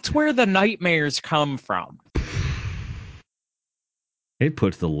 that's where the nightmares come from. It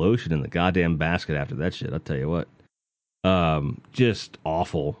puts the lotion in the goddamn basket after that shit. I'll tell you what. Just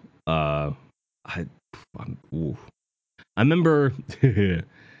awful. I remember when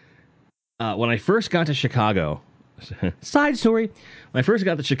I first got to Chicago. Side story. When I first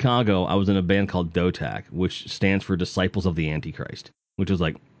got to Chicago, I was in a band called DOTAC, which stands for Disciples of the Antichrist, which was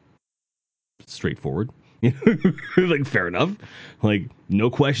like straightforward. Like fair enough. Like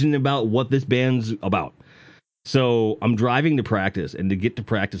no question about what this band's about. So I'm driving to practice, and to get to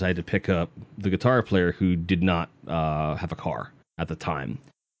practice, I had to pick up the guitar player who did not have a car at the time.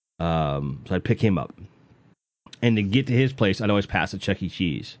 So I'd pick him up. And to get to his place, I'd always pass at Chuck E.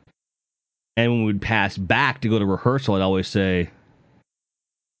 Cheese. And when we'd pass back to go to rehearsal, I'd always say,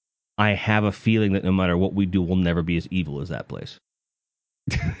 I have a feeling that no matter what we do, we'll never be as evil as that place.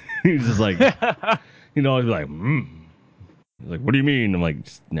 He's just like, I'd be like, He's like, what do you mean? I'm like,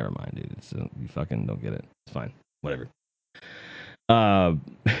 just never mind, dude. You fucking don't get it. It's fine. Whatever. And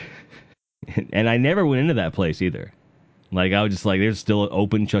I never went into that place either. Like, I was just like, there's still an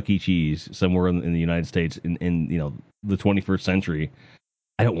open Chuck E. Cheese somewhere in the United States in the 21st century.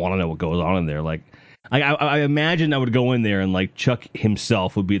 I don't want to know what goes on in there. Like, I imagine I would go in there and like Chuck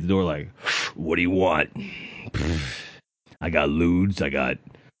himself would be at the door like, what do you want? I got lewds. I got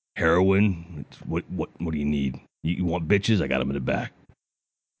heroin. What do you need? You want bitches? I got them in the back.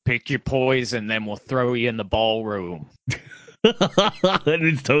 Pick your poison, then we'll throw you in the ballroom. And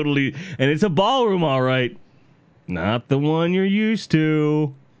it's a ballroom, all right. Not the one you're used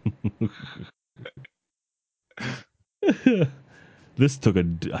to. This took a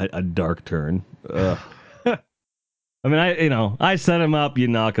dark turn. I mean, I set him up. You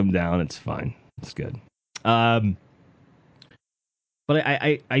knock him down. It's fine. It's good. But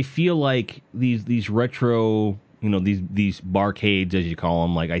I feel like these retro, these barcades, as you call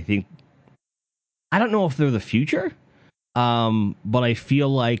them, like, I don't know if they're the future, but I feel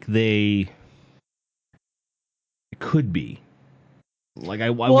like they could be. Like, I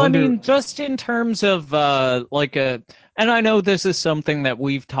wonder. I mean, just in terms of and I know this is something that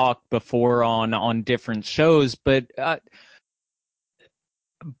we've talked before on different shows, but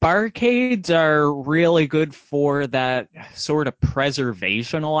barcades are really good for that sort of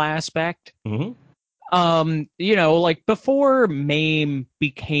preservational aspect. Mm-hmm. Like before MAME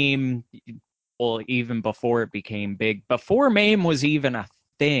became, well, even before it became big, before MAME was even a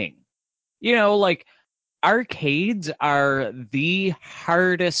thing. Like arcades are the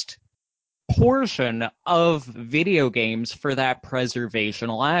hardest portion of video games for that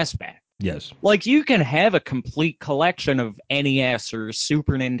preservational aspect. Yes. Like you can have a complete collection of NES or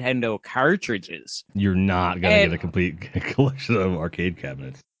Super Nintendo cartridges. You're not going to get a complete collection of arcade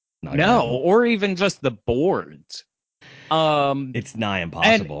cabinets. No, or even just the boards. It's nigh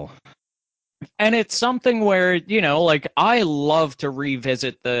impossible. And it's something where, like I love to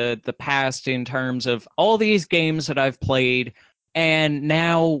revisit the past in terms of all these games that I've played, and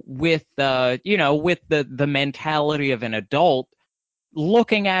now with with the mentality of an adult,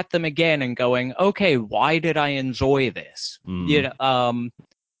 looking at them again and going, okay, why did I enjoy this? And sometimes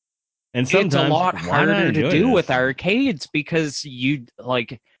it's a lot harder to do this? with arcades because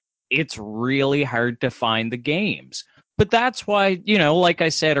it's really hard to find the games. But that's why, like I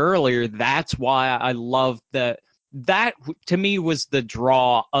said earlier, that's why I love that to me was the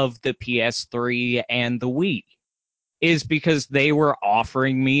draw of the PS3 and the Wii, is because they were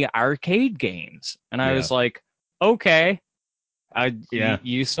offering me arcade games. And I was like, okay,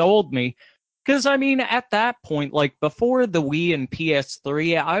 you sold me. Because, I mean, at that point, like before the Wii and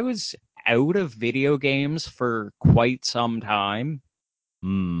PS3, I was out of video games for quite some time.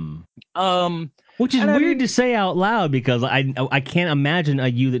 Which is weird to say out loud because I can't imagine a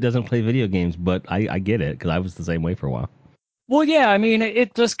you that doesn't play video games, but I get it because I was the same way for a while. Well, yeah, I mean,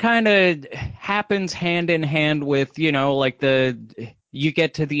 it just kind of happens hand in hand with, like you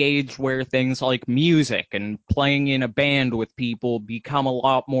get to the age where things like music and playing in a band with people become a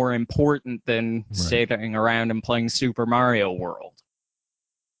lot more important than sitting around and playing Super Mario World.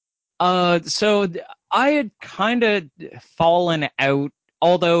 So I had kind of fallen out,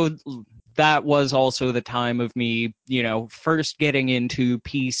 although that was also the time of me, first getting into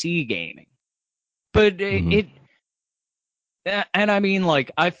PC gaming. But and I mean,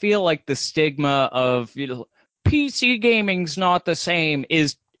 like, I feel like the stigma of, PC gaming's not the same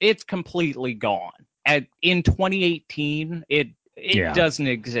it's completely gone. In 2018, it doesn't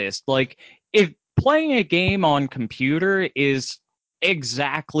exist. Like, if playing a game on computer is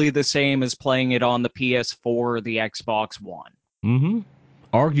exactly the same as playing it on the PS4 or the Xbox One.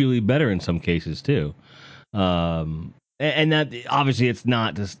 Arguably better in some cases too. And that obviously it's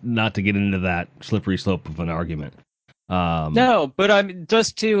not to get into that slippery slope of an argument. No, but I'm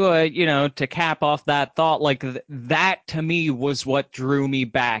just to to cap off that thought, like that to me was what drew me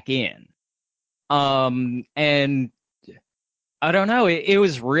back in. And I don't know, it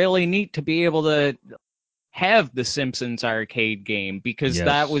was really neat to be able to have the Simpsons arcade game because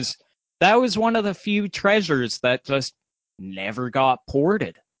that was one of the few treasures that just never got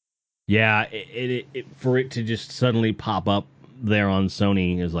ported. Yeah, it for it to just suddenly pop up there on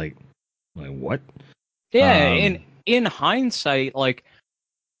Sony is like what? Yeah, in hindsight, like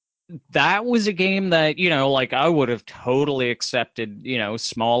that was a game that, like I would have totally accepted,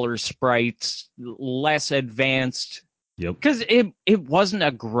 smaller sprites, less advanced. Yep. Because it wasn't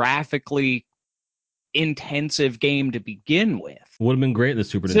a graphically intensive game to begin with. Would have been great, the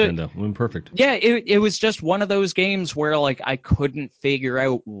Super Nintendo. Would have been perfect. Yeah, it was just one of those games where like I couldn't figure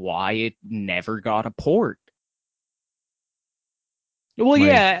out why it never got a port. Well,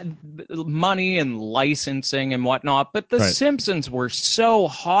 yeah, money and licensing and whatnot, but The Simpsons were so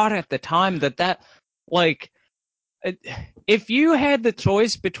hot at the time that like, if you had the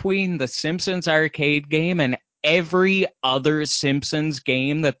choice between the Simpsons arcade game and every other Simpsons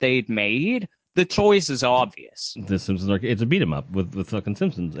game that they'd made, the choice is obvious. The Simpsons arcade, it's a beat 'em up with fucking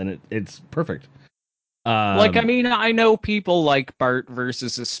Simpsons, and it's perfect. Like, I mean, I know people like Bart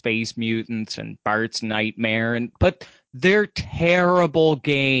versus the Space Mutants and Bart's Nightmare, but they're terrible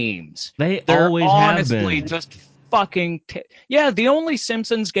games. They're always honestly have been. just fucking. Yeah, the only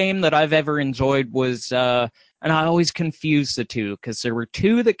Simpsons game that I've ever enjoyed was, and I always confuse the two because there were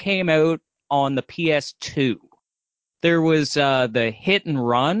two that came out on the PS2. There was the Hit and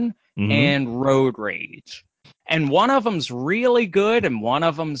Run and Road Rage. And one of them's really good, and one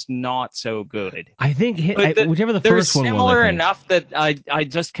of them's not so good. I think whichever the first one was, similar enough that I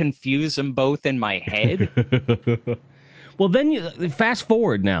just confuse them both in my head. Well, then you fast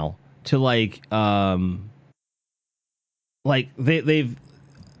forward now to like they've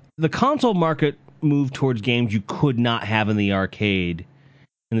the console market moved towards games you could not have in the arcade,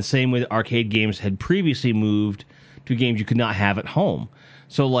 in the same way that arcade games had previously moved to games you could not have at home.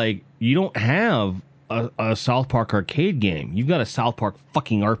 So like you don't have a South Park arcade game. You've got a South Park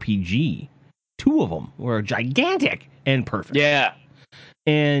fucking RPG. Two of them were gigantic and perfect. Yeah.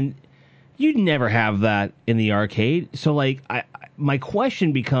 And you'd never have that in the arcade. So like my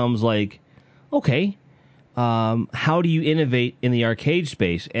question becomes like, okay, how do you innovate in the arcade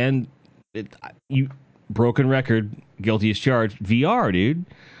space? And you broken record, guilty as charged. VR, dude,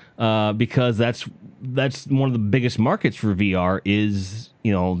 because that's one of the biggest markets for VR is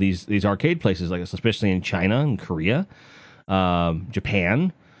these arcade places, like especially in China and Korea,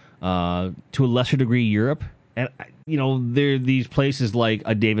 Japan, to a lesser degree Europe, and there are these places like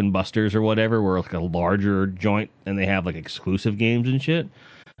a Dave and Buster's or whatever, where like a larger joint and they have like exclusive games and shit.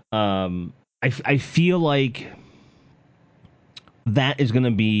 I feel like that is going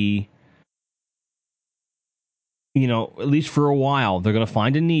to be, at least for a while, they're going to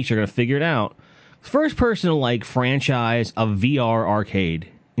find a niche. They're going to figure it out. First person to like franchise a VR arcade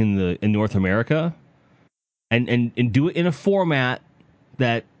in North America, and do it in a format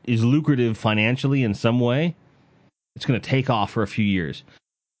that is lucrative financially in some way. It's going to take off for a few years,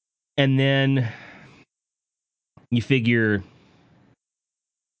 and then you figure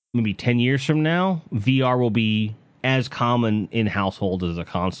maybe 10 years from now, VR will be as common in households as a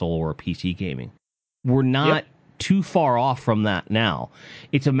console or a PC gaming. We're not too far off from that now.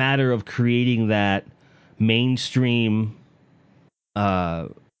 It's a matter of creating that mainstream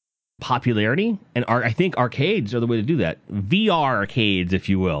popularity, and I think arcades are the way to do that. VR arcades, if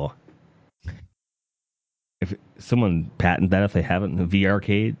you will. If someone patent that, if they haven't, VR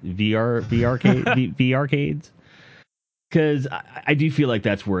arcade, VR arcades, because I do feel like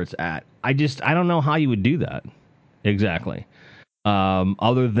that's where it's at. I don't know how you would do that exactly,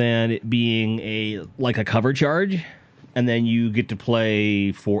 other than it being a cover charge, and then you get to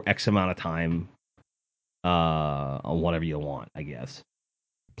play for X amount of time, on whatever you want, I guess.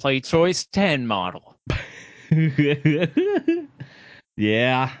 Play Choice 10 model.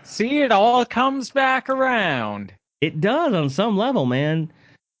 Yeah. See, it all comes back around. It does on some level, man.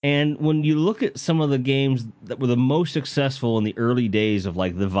 And when you look at some of the games that were the most successful in the early days of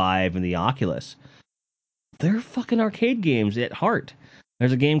like the Vive and the Oculus, they're fucking arcade games at heart.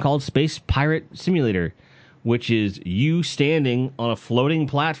 There's a game called Space Pirate Simulator, which is you standing on a floating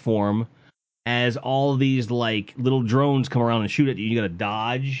platform as all these like little drones come around and shoot at you. You gotta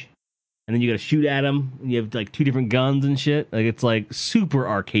dodge, and then you gotta shoot at them. And you have like two different guns and shit. Like it's like super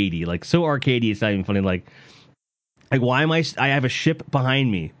arcadey, like so arcadey. It's not even funny. Like why am I have a ship behind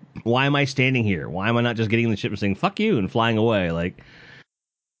me? Why am I standing here? Why am I not just getting in the ship and saying "fuck you" and flying away? Like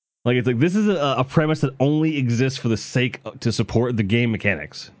it's like this is a premise that only exists for the sake to support the game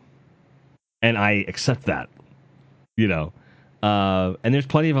mechanics, and I accept that. And there's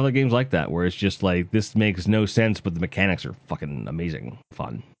plenty of other games like that where it's just like this makes no sense, but the mechanics are fucking amazing,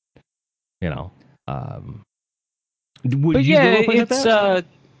 fun. Would But you yeah, go to a place like it's that?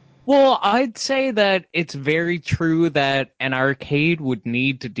 well, I'd say that it's very true that an arcade would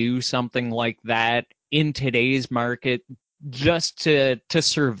need to do something like that in today's market just to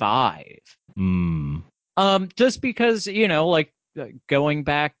survive. Mm. Just because, going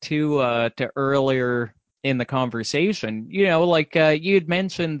back to earlier in the conversation, you'd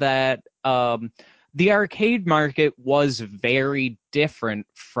mentioned that the arcade market was very different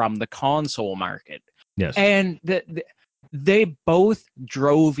from the console market. Yes. And they both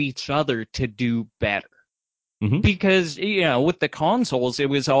drove each other to do better. Mm-hmm. Because, with the consoles, it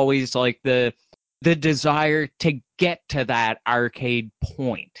was always like the desire to get to that arcade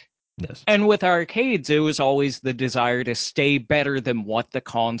point. Yes. And with arcades, it was always the desire to stay better than what the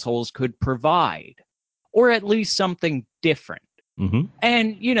consoles could provide, or at least something different. Mm-hmm.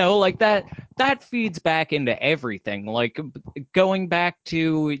 And that feeds back into everything. Like going back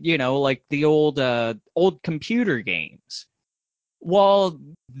to like the old computer games. While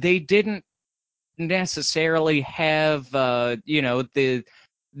they didn't necessarily have the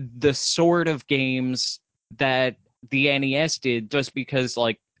sort of games that the NES did, just because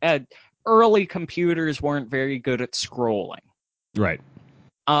early computers weren't very good at scrolling. Right.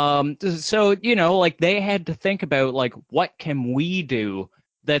 So they had to think about what can we do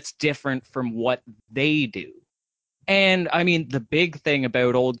that's different from what they do. And I mean, the big thing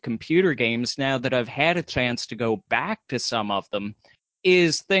about old computer games, now that I've had a chance to go back to some of them,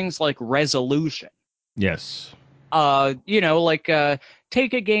 is things like resolution. Yes.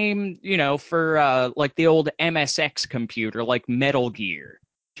 Take a game, for like the old MSX computer, like Metal Gear,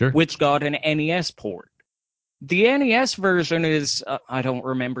 Sure. which got an NES port. The NES version is, I don't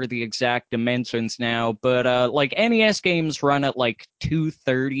remember the exact dimensions now, but NES games run at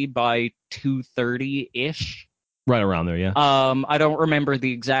 230 by 230 ish. Right around there, yeah. I don't remember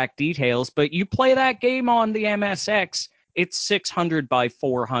the exact details, but you play that game on the MSX, it's 600 by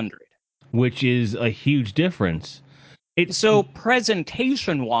 400. Which is a huge difference. So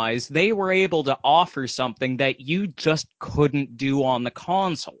presentation-wise, they were able to offer something that you just couldn't do on the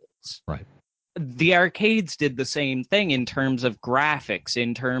consoles. Right. the arcades did the same thing in terms of graphics,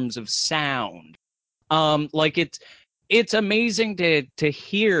 in terms of sound. Like it's amazing to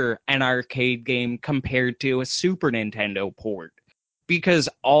hear an arcade game compared to a Super Nintendo port because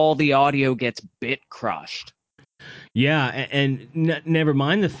all the audio gets bit crushed. Yeah, and never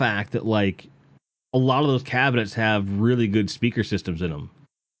mind the fact that like a lot of those cabinets have really good speaker systems in them.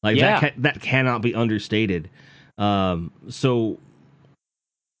 Like Yeah. that cannot be understated. So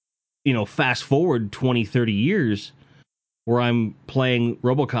fast forward 20, 30 years where I'm playing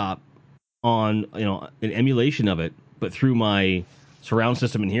RoboCop on an emulation of it, but through my surround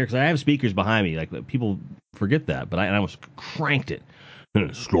system in here because I have speakers behind me. Like people forget that, but I was cranked it.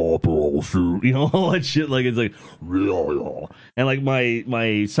 Stop all shoot, all that shit. Like it's like, and like my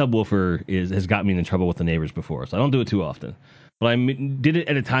subwoofer has got me in trouble with the neighbors before, so I don't do it too often. But I did it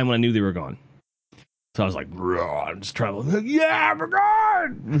at a time when I knew they were gone. So I was like, I'm just traveling. Yeah, we're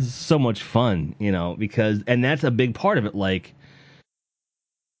gone. This is so much fun, because, and that's a big part of it. Like,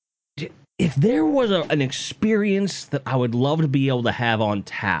 if there was an experience that I would love to be able to have on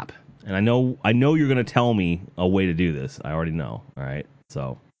tap, and I know you're going to tell me a way to do this. I already know. All right.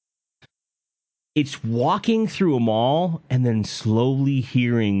 So it's walking through a mall and then slowly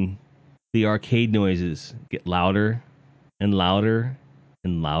hearing the arcade noises get louder and louder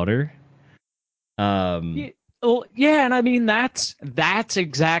and louder. Yeah, well, yeah, and I mean that's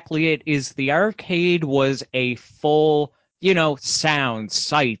exactly it. Is the arcade was a full, sound,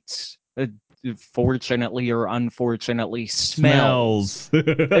 sights, fortunately or unfortunately, smells.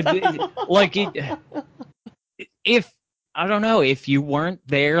 Smells. Like if I don't know if you weren't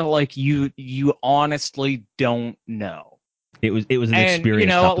there, like you honestly don't know. It was an And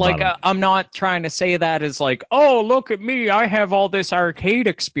experience top to like bottom. I'm not trying to say that as like, oh, look at me, I have all this arcade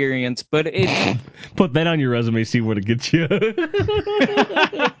experience, but it Put that on your resume, see what it gets you. But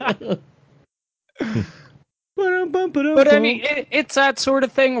I mean, it's that sort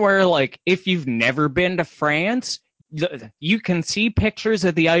of thing where, like, if you've never been to France, you can see pictures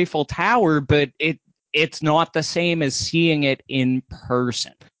of the Eiffel Tower, but it's not the same as seeing it in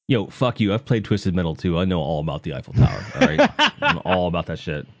person. Yo, fuck you. I've played Twisted Metal too. I know all about the Eiffel Tower. All right, I know all about that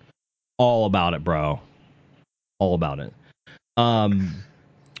shit. All about it, bro. All about it.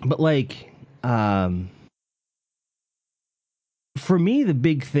 But like, for me, the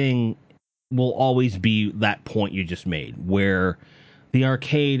big thing will always be that point you just made, where the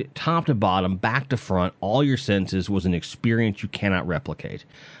arcade, top to bottom, back to front, all your senses was an experience you cannot replicate.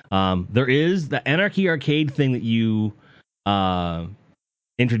 There is the Anarchy Arcade thing that you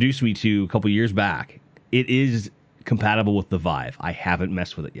introduced me to a couple years back. It is compatible with the Vive. I haven't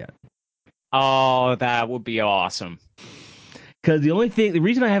messed with it yet. Oh, that would be awesome. Because the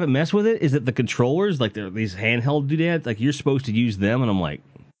reason I haven't messed with it is that the controllers, like they're these handheld doodads, like you're supposed to use them, and I'm like,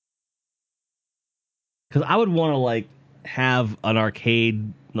 because I would want to like have an arcade,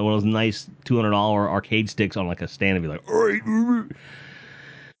 one of those nice $200 arcade sticks on like a stand and be like, all right.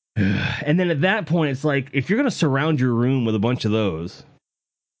 And then at that point, it's like if you're gonna surround your room with a bunch of those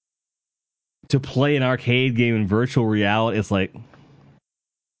to play an arcade game in virtual reality, it's like,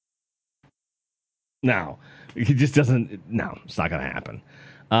 no, it just doesn't. No, it's not gonna happen.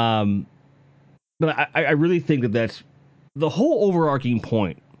 Um, but I really think that's the whole overarching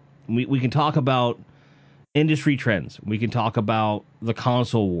point. We can talk about industry trends. We can talk about the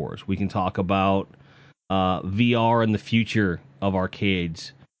console wars. We can talk about VR and the future of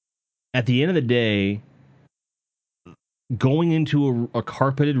arcades. At the end of the day, going into a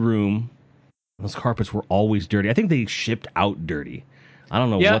carpeted room, those carpets were always dirty. I think they shipped out dirty. I don't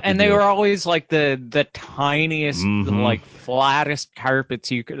know Yeah, what the and they deal. were always like the tiniest, Mm-hmm. like flattest carpets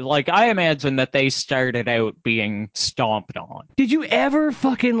you could. Like I imagine that they started out being stomped on. Did you ever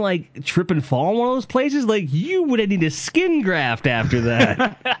fucking like trip and fall in one of those places? Like you would have needed a skin graft after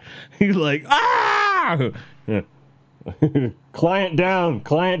that. You're like, ah! Client down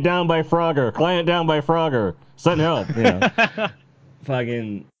by Frogger. Send help.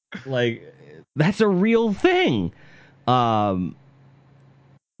 Fucking like that's a real thing. Um,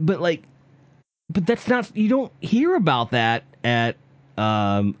 but like, but that's not. You don't hear about that at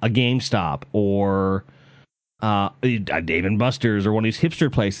a GameStop or a Dave and Buster's or one of these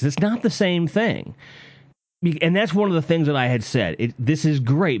hipster places. It's not the same thing. And that's one of the things that I had said. This is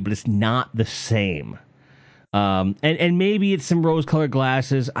great, but it's not the same. And maybe it's some rose-colored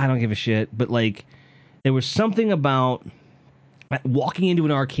glasses. I don't give a shit. But like, there was something about walking into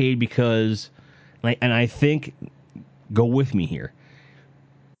an arcade because, and I think, go with me here.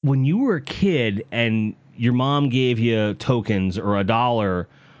 When you were a kid and your mom gave you tokens or $1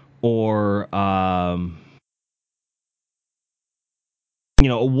 or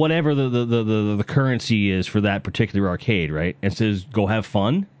whatever the currency is for that particular arcade, right? And says go have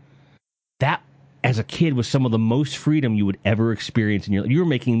fun. That, as a kid, was some of the most freedom you would ever experience in your life. You were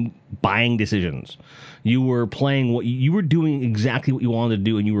making buying decisions. You were playing you were doing exactly what you wanted to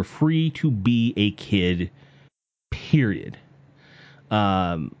do, and you were free to be a kid. Period.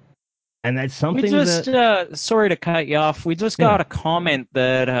 And that's something sorry to cut you off. We just got a comment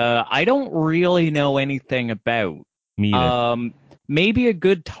that I don't really know anything about. Me either. Maybe a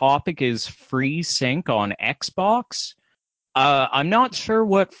good topic is FreeSync on Xbox. I'm not sure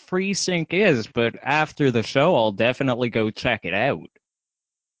what FreeSync is, but after the show, I'll definitely go check it out.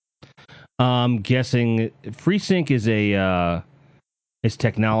 I'm guessing FreeSync is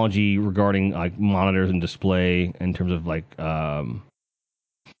technology regarding like monitors and display in terms of like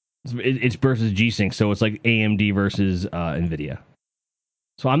it's versus G-Sync, so it's like AMD versus NVIDIA.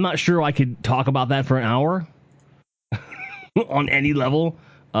 So I'm not sure I could talk about that for an hour on any level.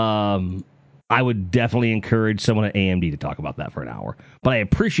 I would definitely encourage someone at AMD to talk about that for an hour, but I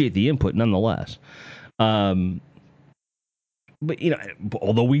appreciate the input nonetheless. But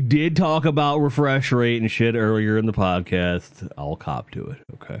although we did talk about refresh rate and shit earlier in the podcast, I'll cop to it,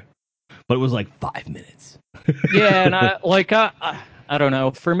 okay? But it was like 5 minutes. Yeah, and I don't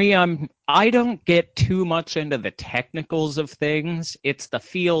know. For me, I don't get too much into the technicals of things. It's the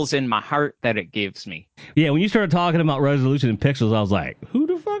feels in my heart that it gives me. Yeah, when you started talking about resolution and pixels, I was like, "Who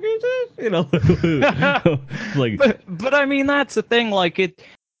the fuck is this?" Like, but I mean, that's the thing. Like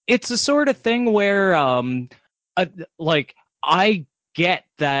it's the sort of thing where like I get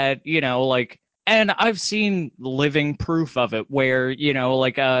that, and I've seen living proof of it where,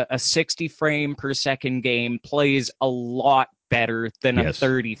 like a 60 frame per second game plays a lot better than a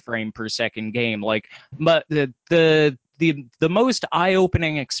 30 frame per second game. Like, but the most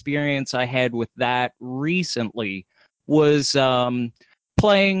eye-opening experience I had with that recently was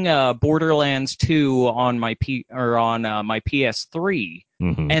playing Borderlands 2 on my my PS3.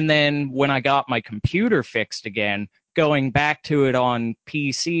 Mm-hmm. And then when I got my computer fixed again, going back to it on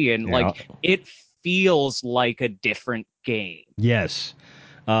PC, and like it feels like a different game. Yes.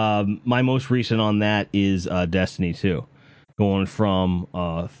 My most recent on that is Destiny 2, going from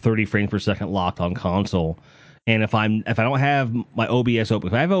 30 frames per second locked on console. And if I don't have my OBS open,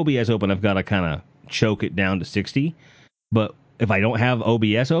 if I have OBS open, I've got to kind of choke it down to 60. But if I don't have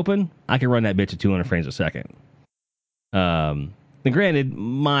OBS open, I can run that bitch at 200 frames a second. And granted,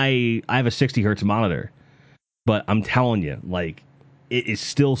 I have a 60 hertz monitor, but I'm telling you, like, it is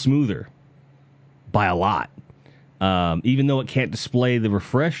still smoother by a lot. Even though it can't display the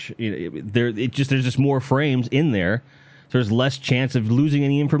refresh, there's just more frames in there, so there's less chance of losing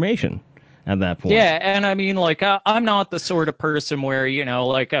any information at that point. Yeah, and I mean, like, I'm not the sort of person where,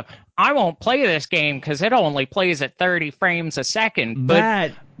 I won't play this game because it only plays at 30 frames a second.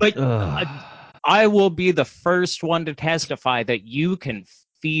 But I will be the first one to testify that you can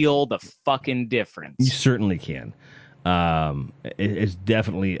feel the fucking difference. You certainly can. It's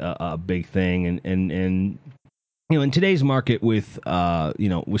definitely a big thing, and in today's market with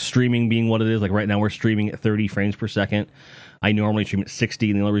with streaming being what it is, like right now we're streaming at 30 frames per second. I normally stream at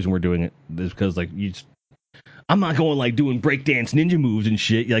 60, and the only reason we're doing it is because I'm not going like doing breakdance ninja moves and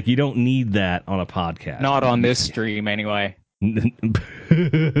shit. Like, you don't need that on a podcast. Not on this stream anyway. No,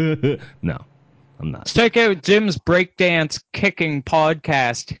 I'm not. Check out Jim's breakdance kicking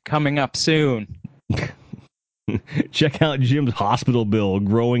podcast coming up soon. Check out Jim's hospital bill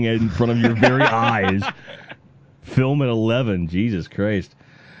growing in front of your very eyes. Film at 11. Jesus Christ.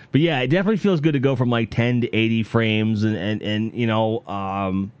 But yeah, it definitely feels good to go from like 10 to 80 frames,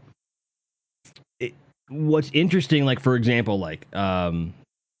 and what's interesting, like, for example, like on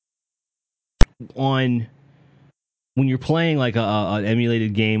when you're playing like an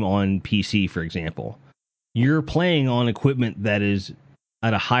emulated game on PC, for example, you're playing on equipment that is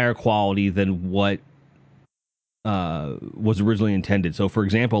at a higher quality than what was originally intended. So, for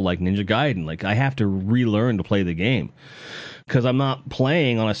example, like Ninja Gaiden, like I have to relearn to play the game because I'm not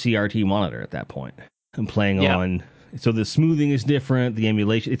playing on a CRT monitor at that point. I'm playing on, so the smoothing is different, the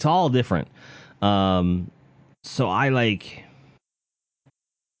emulation, it's all different. So I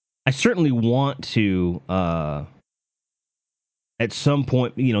certainly want to at some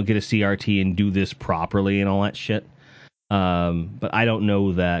point, get a CRT and do this properly and all that shit. But I don't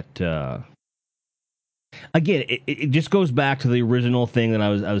know that. Again, it just goes back to the original thing that I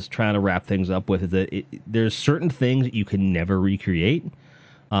was trying to wrap things up with. Is that there's certain things that you can never recreate,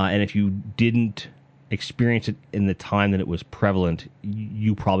 and if you didn't experience it in the time that it was prevalent,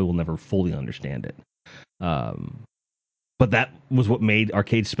 you probably will never fully understand it. But that was what made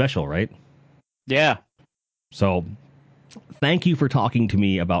arcades special, right? Yeah. So thank you for talking to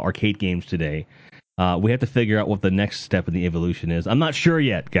me about arcade games today. We have to figure out what the next step in the evolution is. I'm not sure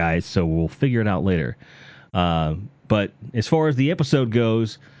yet, guys, so we'll figure it out later. But as far as the episode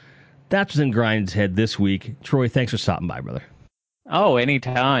goes, that's what's in Grind's head this week. Troy, thanks for stopping by, brother. Oh,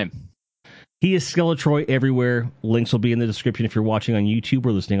 anytime. He is Skeletroy everywhere. Links will be in the description if you're watching on YouTube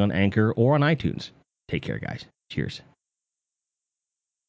or listening on Anchor or on iTunes. Take care, guys. Cheers.